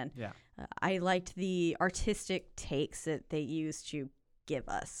information, I liked the artistic takes that they used to give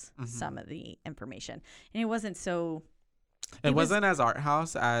us some of the information. And it wasn't so... It wasn't as art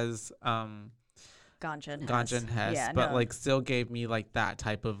house as Ganjan Hess, but like still gave me like that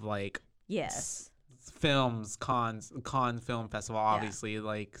type of like films Cannes Film Festival, obviously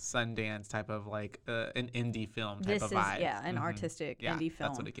like Sundance type of like an indie film type of vibe. An artistic indie film.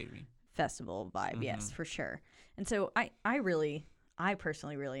 That's what it gave me. Festival vibe, yes, for sure. And so I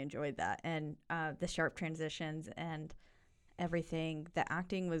personally really enjoyed that, and the sharp transitions and everything. The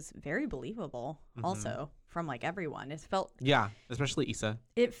acting was very believable also from like everyone. It felt especially Issa.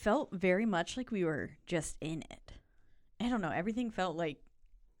 It felt very much like we were just in it. I don't know, everything felt like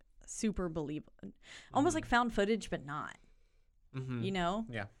super believable, almost like found footage but not.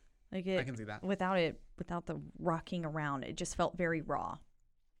 Like I can see that. Without the rocking around, it just felt very raw.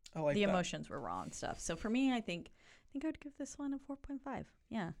 I like the emotions were raw and stuff. So for me, I think I would give this one a 4.5.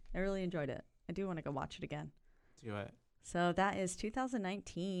 Yeah, I really enjoyed it. I do want to go watch it again. Do it. So that is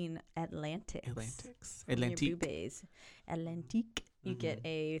 2019 Atlantic. Atlantique. You get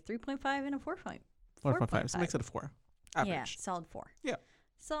a 3.5 and a 4.5. 4.5. So it makes it a 4. Average. Yeah, solid 4. Yeah.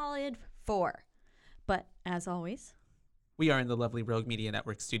 Solid 4. But as always, we are in the lovely Rogue Media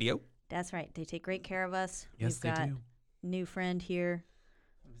Network studio. That's right. They take great care of us. Yes, We've got do. New friend here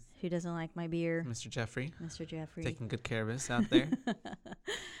who doesn't like my beer. Mr. Jeffrey. Taking good care of us out there.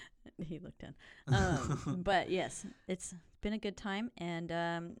 He looked in. But yes, it's been a good time. And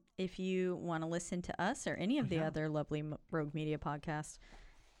if you want to listen to us or any of the other lovely Rogue Media podcasts,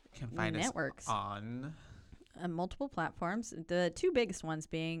 you can find networks us on multiple platforms. The 2 biggest ones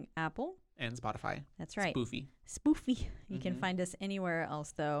being Apple and Spotify. That's right. Spoofy. You can find us anywhere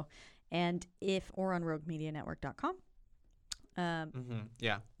else though. And or on roguemedianetwork.com.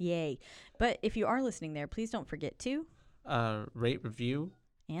 Yay. But if you are listening there, please don't forget to rate, review,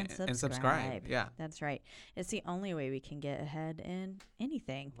 and subscribe. Yeah, that's right. It's the only way we can get ahead in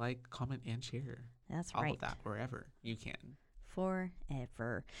anything. Like, comment, and share. That's all right. of that wherever you can.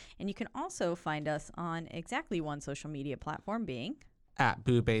 forever. And you can also find us on exactly one social media platform, being at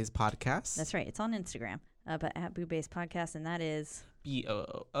Boobays Podcast. That's right. It's on Instagram, but at Boobays Podcast, and that is BOOBAES,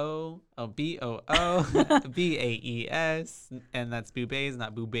 and that's Boobays,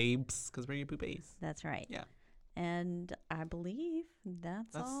 not Boobabes, because we're your Boobays. That's right. Yeah. And I believe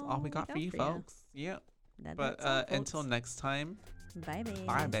that's all we got for you, folks. Yeah. But until next time, bye, bays.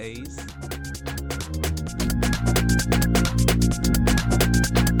 Bye, bays.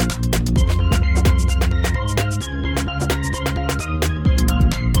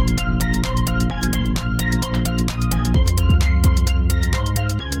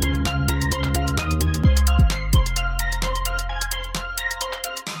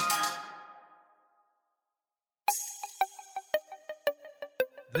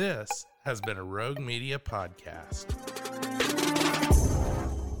 This has been a Rogue Media podcast.